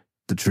on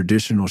the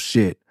traditional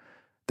shit,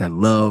 that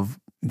love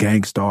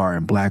Gang Starr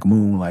and Black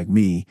Moon like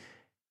me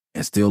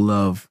and still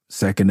love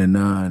Second to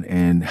None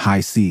and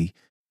High C.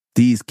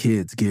 These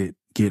kids get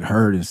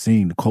heard and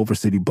seen, the Culver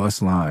City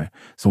bus line.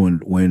 So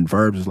when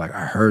Verbs is like,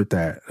 I heard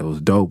that, it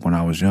was dope when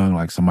I was young,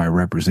 like somebody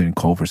representing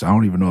Culver. I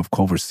don't even know if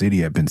Culver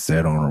City had been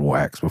said on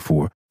wax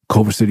before.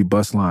 Culver City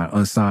bus line,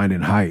 unsigned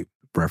and hype,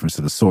 reference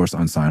to the source,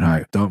 unsigned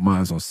hype. Dump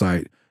minds on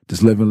site.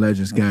 This Living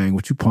Legends gang,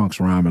 what you punks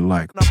rhyming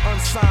like? I'm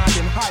unsigned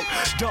and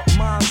hype, dump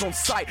minds on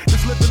sight.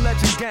 This Living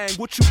Legend gang,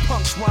 what you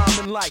punks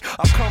rhyming like?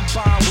 I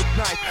combine with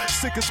knife,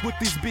 sickest with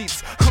these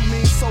beats. I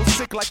mean, so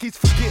sick like he's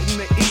forgetting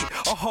to eat.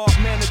 A hard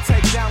man to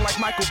take down like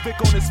Michael Vick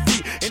on his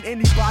feet. And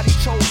anybody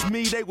chose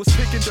me, they was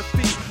picking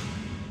defeat.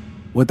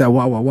 What that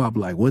wop wop wop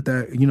like? What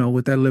that,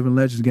 what that Living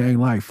Legends gang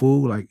like,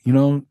 fool? Like,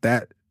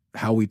 that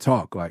how we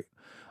talk. Like,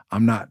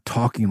 I'm not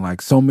talking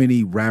like so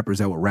many rappers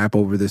that would rap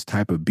over this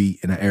type of beat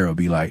in an era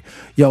be like,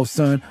 yo,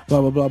 son,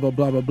 blah, blah, blah, blah,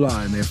 blah, blah,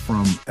 blah, and they're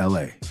from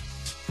L.A.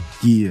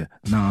 Yeah,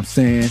 know what I'm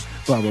saying?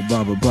 Blah, blah,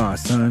 blah, blah, blah,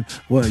 son.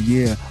 Well,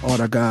 yeah, all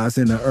the guys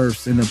in the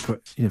earths,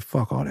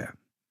 fuck all that.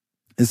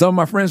 And some of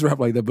my friends rap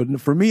like that,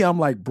 but for me, I'm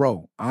like,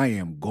 bro, I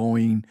am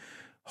going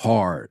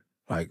hard.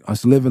 Like,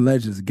 us Living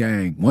Legends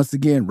gang, once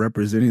again,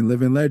 representing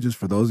Living Legends.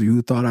 For those of you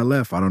who thought I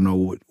left, I don't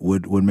know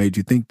what made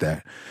you think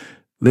that.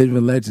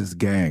 Living Legends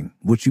gang,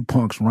 what you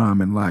punks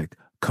rhyming like,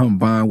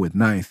 combined with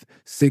ninth,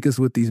 sickest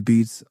with these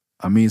beats,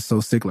 I mean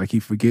so sick like he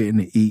forgetting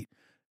to eat.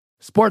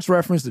 Sports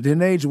reference that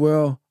didn't age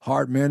well,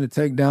 hard man to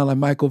take down like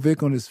Michael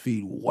Vick on his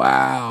feet.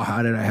 Wow,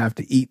 how did I have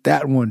to eat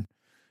that one?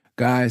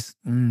 Guys,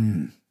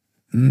 But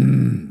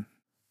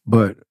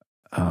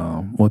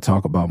we'll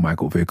talk about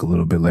Michael Vick a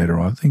little bit later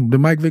on. I think, did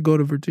Mike Vick go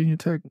to Virginia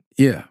Tech?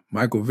 Yeah,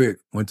 Michael Vick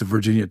went to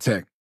Virginia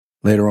Tech.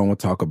 Later on, we'll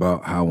talk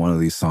about how one of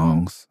these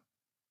songs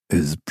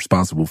is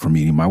responsible for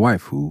meeting my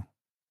wife, who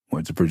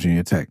went to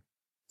Virginia Tech.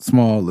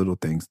 Small little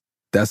things.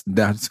 That's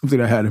something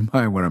I had in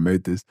mind when I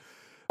made this.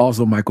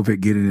 Also, Michael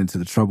Vick getting into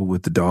the trouble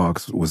with the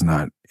dogs was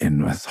not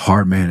in a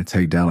hard man to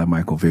take down like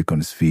Michael Vick on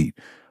his feet.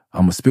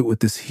 I'm going to spit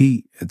with this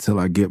heat until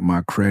I get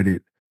my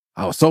credit.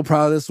 I was so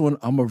proud of this one.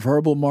 I'm a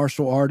verbal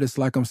martial artist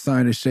like I'm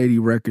signing Shady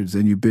Records,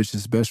 and you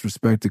bitches best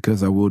respected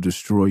because I will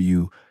destroy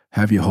you.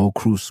 Have your whole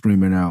crew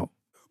screaming out,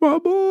 my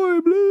boy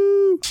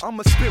Blue.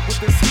 I'ma spit with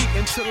this heat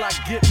until I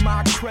get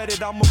my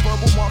credit. I'm a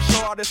verbal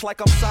martial artist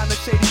like I'm signing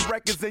Shady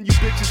Records, and you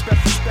bitches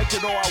best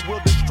respected or I will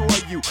destroy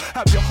you.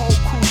 Have your whole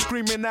crew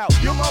screaming out,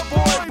 you're my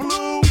boy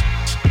Blue.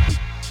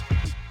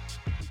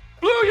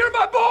 Blue, you're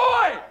my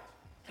boy!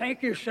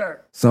 Thank you,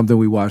 sir. Something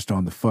we watched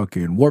on the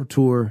fucking Warped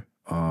Tour.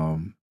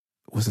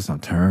 What's this on?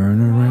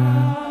 Turn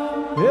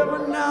Around.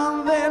 Every now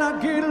and then I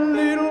get a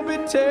little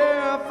bit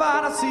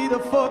terrified. I see the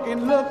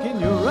fucking look in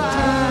your eyes.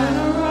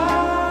 Turn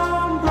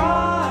around,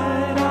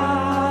 bright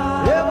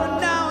eyes. Every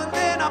now and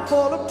then I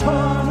fall apart.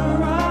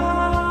 Turn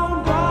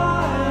around,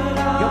 bright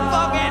eyes. You're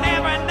fucking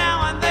every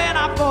now and then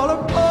I fall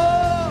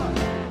apart.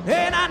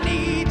 And I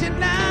need you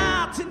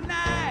now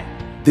tonight.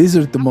 These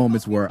are the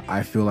moments where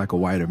I feel like a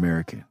white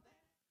American.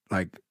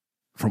 Like,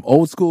 from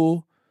old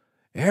school,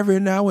 every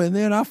now and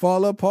then I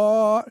fall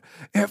apart.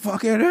 And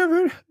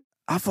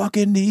I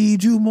fucking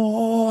need you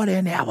more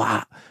than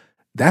ever.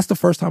 That's the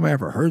first time I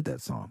ever heard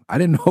that song. I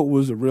didn't know it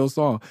was a real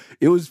song.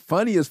 It was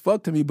funny as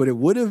fuck to me, but it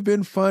would have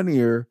been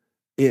funnier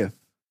if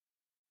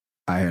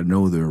I had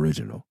known the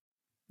original.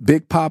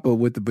 Big Papa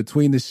with the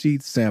Between the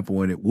Sheets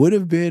sample, and it would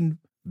have been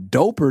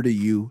doper to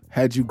you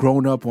had you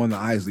grown up on the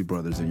Isley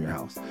Brothers in your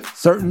house.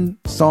 Certain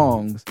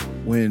songs,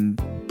 when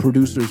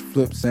producers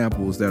flip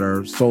samples that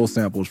are soul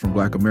samples from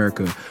Black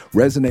America,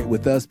 resonate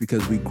with us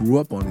because we grew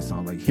up on these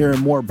songs. Like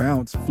hearing More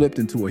Bounce flipped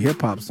into a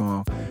hip-hop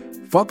song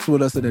fucks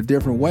with us in a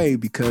different way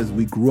because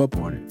we grew up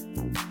on it.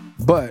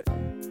 But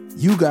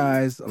you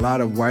guys, a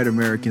lot of white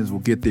Americans will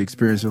get the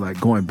experience of like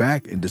going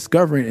back and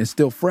discovering it and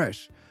still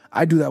fresh.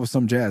 I do that with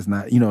some jazz,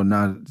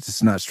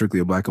 it's not strictly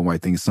a black and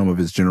white thing. Some of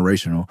it's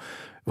generational.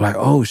 Like,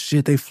 oh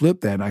shit, they flipped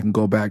that. And I can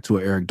go back to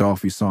an Eric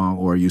Dolphy song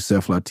or a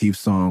Yusef Lateef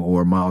song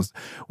or Miles,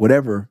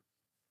 whatever.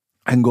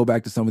 I can go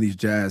back to some of these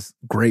jazz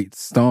great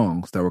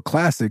songs that were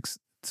classics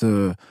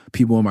to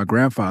people in my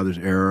grandfather's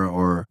era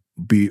or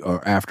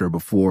after or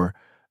before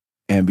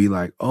and be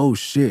like, oh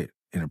shit,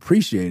 and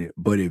appreciate it.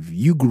 But if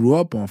you grew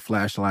up on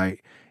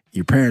Flashlight,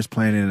 your parents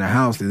playing it in the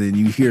house, and then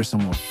you hear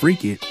someone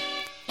freak it,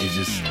 It's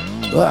just,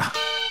 ugh.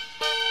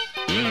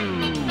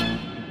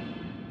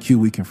 Q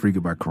Weekend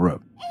Freaker by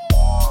Corrupt.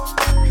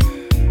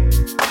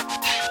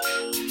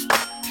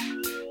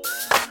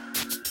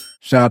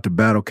 Shout out to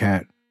Battle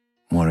Cat,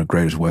 one of the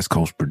greatest West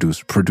Coast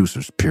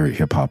producers, period,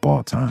 hip-hop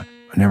all time.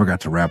 I never got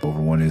to rap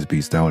over one of his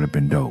beats. That would have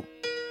been dope.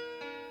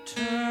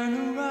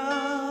 Turn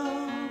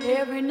around.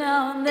 Every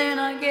now and then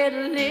I get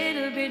a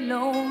little bit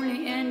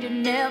lonely and you're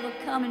never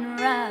coming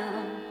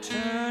around.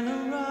 Turn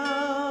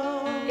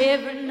around.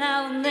 Every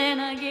now and then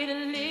I get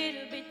a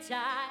little bit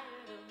tired.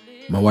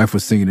 My wife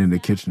was singing in the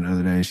kitchen the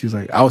other day, and she was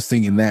like, I was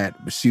singing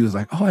that, but she was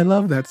like, oh, I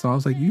love that song. I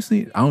was like, you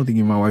sing? I don't think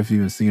my wife's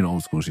even singing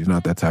old school. She's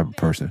not that type of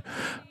person.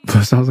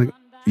 But so I was like,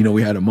 you know,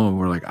 we had a moment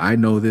where like, I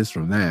know this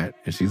from that.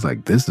 And she's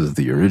like, this is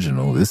the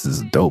original. This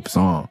is a dope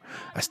song.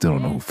 I still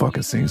don't know who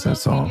fucking sings that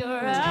song.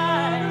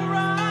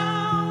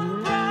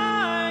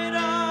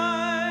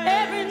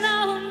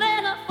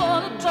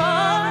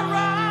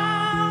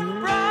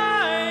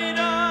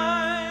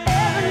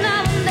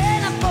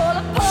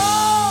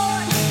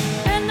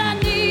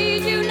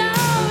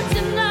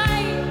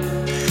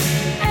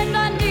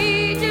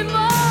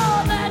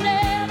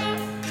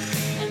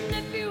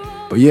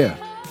 But yeah,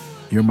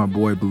 You're My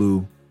Boy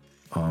Blue.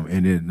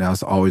 And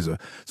that's always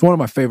it's one of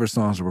my favorite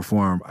songs to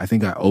perform. I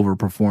think I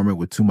overperform it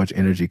with too much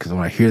energy because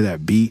when I hear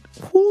that beat,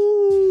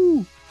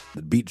 whoo,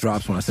 the beat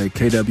drops when I say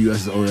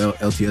KWS,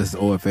 LTS,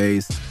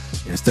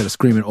 OFAs. And instead of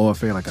screaming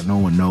OFA, like no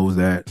one knows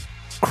that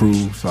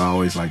crew. So I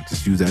always like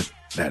just use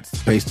that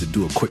space to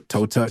do a quick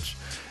toe touch.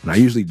 And I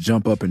usually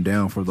jump up and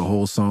down for the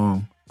whole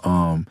song.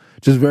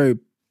 Just very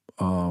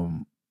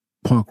punk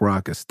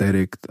rock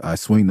aesthetic. I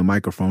swing the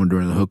microphone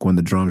during the hook when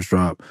the drums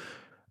drop.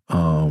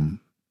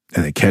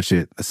 And then catch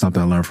it. That's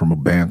something I learned from a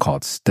band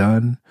called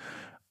Stun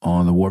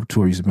on the Warped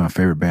Tour. Used to be my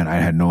favorite band. I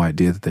had no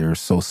idea that they were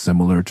so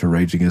similar to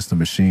Rage Against the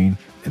Machine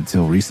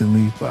until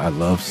recently, but I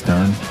love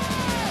Stun.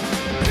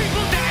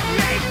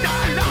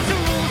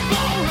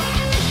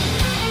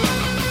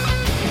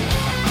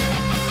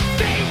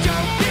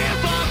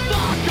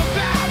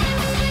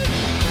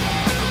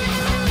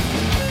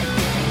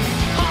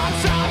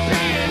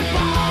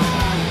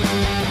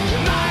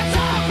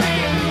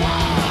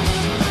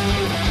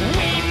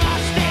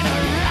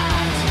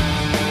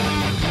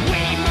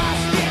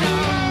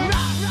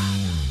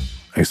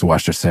 I used to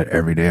watch their set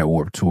every day at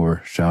Warped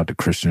Tour. Shout out to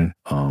Christian.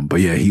 But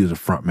yeah, he was a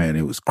front man.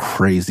 It was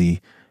crazy.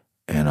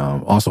 And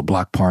also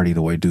Block Party,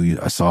 the way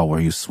I saw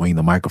where you swing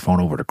the microphone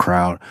over the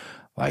crowd.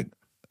 Like,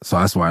 so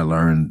that's why I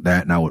learned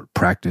that. And I would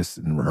practice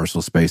in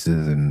rehearsal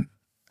spaces and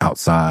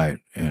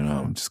outside.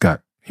 And just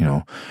got,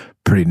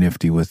 pretty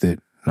nifty with it.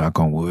 Knock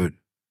on wood.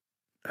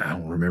 I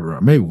don't remember.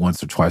 Maybe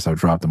once or twice I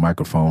dropped the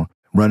microphone.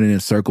 Running in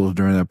circles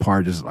during that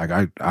part, just like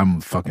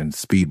I'm fucking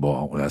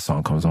speedball when that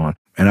song comes on.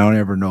 And I don't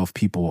ever know if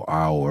people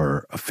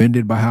are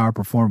offended by how I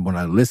perform. When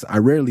I listen, I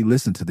rarely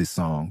listen to these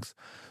songs.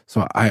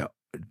 So I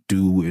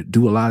do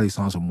a lot of these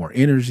songs with more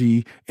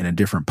energy in a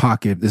different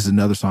pocket. This is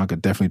another song I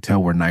could definitely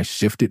tell where Nice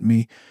shifted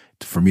me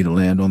for me to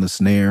land on the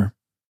snare.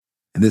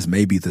 And this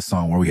may be the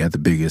song where we had the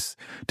biggest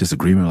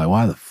disagreement.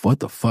 Like, what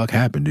the fuck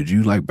happened? Did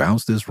you like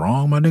bounce this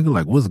wrong, my nigga?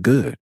 Like, what's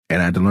good?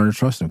 And I had to learn to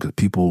trust him because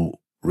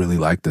people really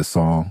like this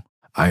song.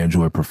 I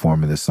enjoy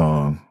performing this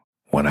song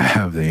when I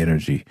have the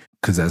energy.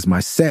 Because as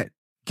my set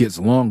gets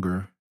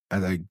longer,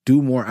 as I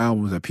do more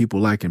albums that people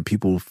like and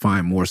people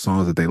find more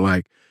songs that they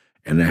like,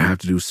 and I have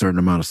to do a certain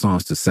amount of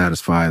songs to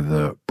satisfy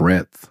the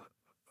breadth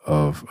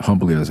of,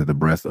 humbly I said, the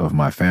breadth of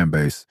my fan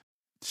base.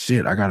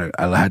 Shit, I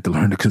had to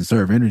learn to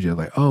conserve energy. I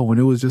was like, when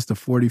it was just a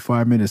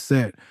 45-minute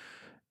set,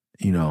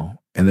 and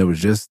there was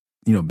just,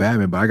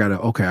 Batman, but I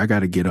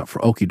gotta get up for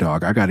Okie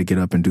Dog. I gotta get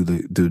up and do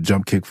the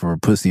jump kick for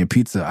Pussy and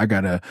Pizza. I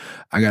gotta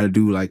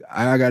do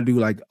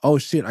oh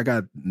shit,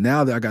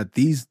 now that I got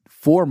these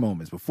 4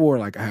 moments. Before,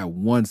 like, I had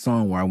one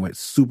song where I went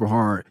super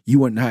hard.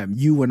 You and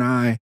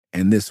I,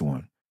 and this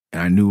one.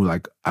 And I knew,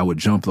 like, I would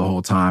jump the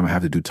whole time. I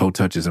have to do toe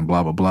touches and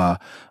blah, blah,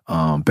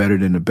 blah. Better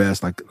than the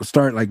best. Like,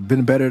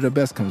 been better than the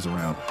best comes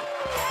around.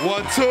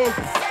 1, 2.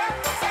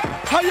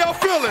 How y'all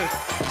feeling?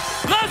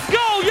 Let's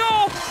go,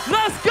 y'all!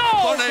 Let's go!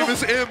 My name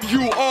is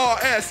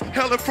M-U-R-S,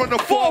 hailing from the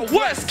far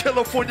west,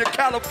 California,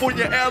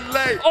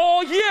 LA.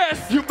 Oh,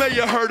 yes! You may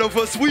have heard of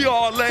us, we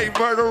all late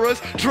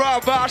murderers,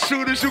 drive-by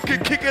shooters, you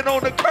can kick it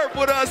on the curb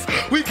with us.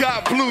 We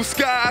got blue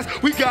skies,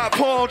 we got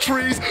palm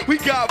trees, we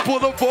got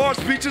boulevards,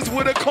 beaches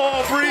with a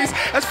calm breeze.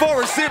 As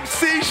far as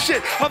MC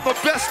shit, I'm the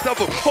best of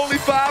them, only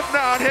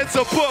 5'9", heads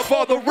above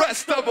all the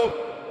rest of them.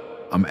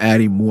 I'm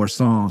adding more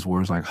songs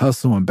where it's like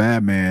Hustle and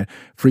Badman,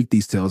 Freak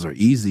These Tales are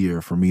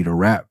easier for me to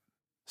rap.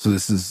 So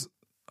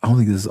I don't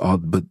think this is all,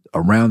 but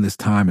around this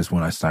time is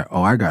when I start,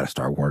 I got to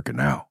start working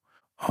out.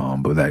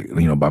 But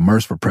that, by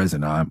Merce for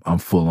President, I'm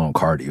full on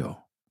cardio.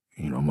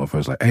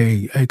 Motherfuckers like,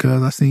 hey,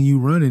 cuz I seen you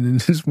running and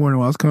this morning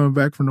while I was coming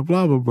back from the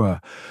blah, blah, blah.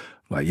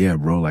 Like, yeah,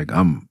 bro, like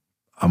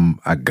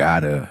I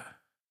gotta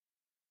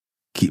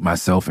keep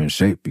myself in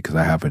shape because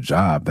I have a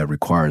job that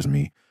requires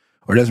me,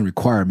 or doesn't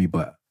require me,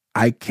 but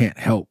I can't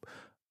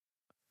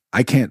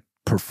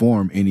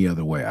perform any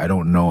other way. I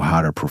don't know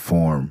how to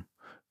perform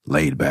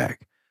laid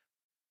back.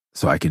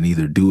 So I can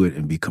either do it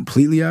and be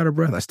completely out of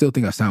breath. I still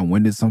think I sound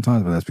winded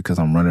sometimes, but that's because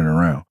I'm running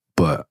around.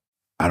 But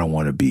I don't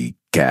want to be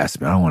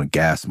gasping. I don't want to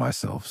gas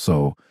myself.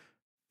 So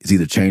it's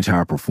either change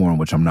how I perform,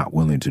 which I'm not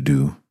willing to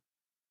do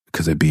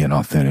because it being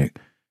authentic,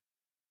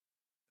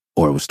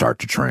 or it would start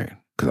to train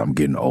because I'm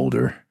getting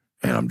older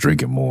and I'm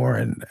drinking more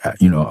and,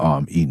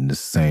 I'm eating the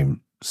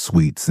same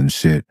sweets and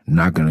shit.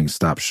 Not going to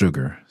stop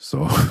sugar.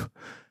 So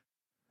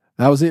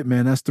that was it,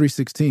 man. That's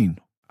 316.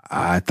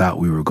 I thought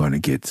we were going to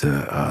get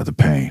to the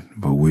pain,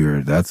 but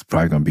that's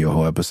probably going to be a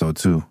whole episode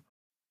too.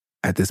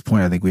 At this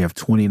point, I think we have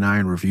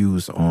 29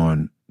 reviews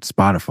on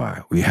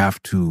Spotify. We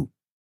have to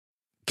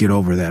get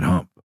over that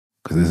hump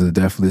because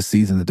this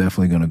season is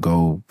definitely going to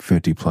go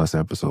 50 plus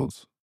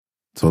episodes.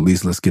 So at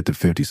least let's get to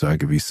 50 so I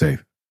can be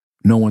safe.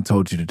 No one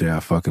told you today I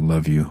fucking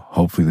love you.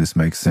 Hopefully this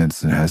makes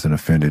sense and hasn't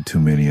offended too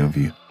many of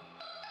you.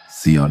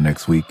 See y'all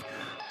next week.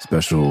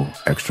 Special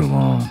extra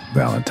long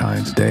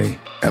Valentine's Day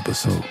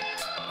episode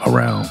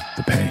around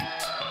the pain.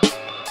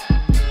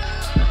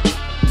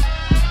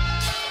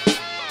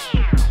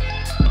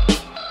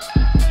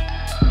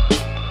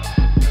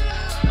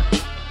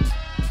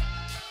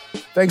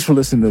 Thanks for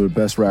listening to the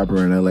Best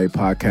Rapper in LA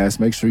podcast.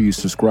 Make sure you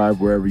subscribe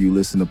wherever you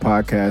listen to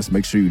podcasts.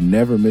 Make sure you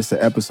never miss an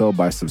episode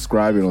by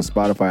subscribing on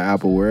Spotify,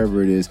 Apple,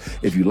 wherever it is.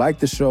 If you like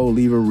the show,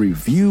 leave a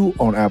review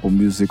on Apple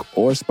Music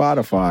or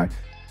Spotify.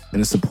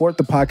 And to support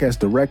the podcast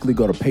directly,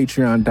 go to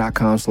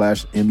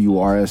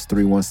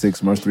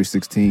patreon.com/MURS316,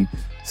 MERS316.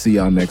 See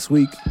y'all next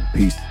week.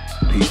 Peace.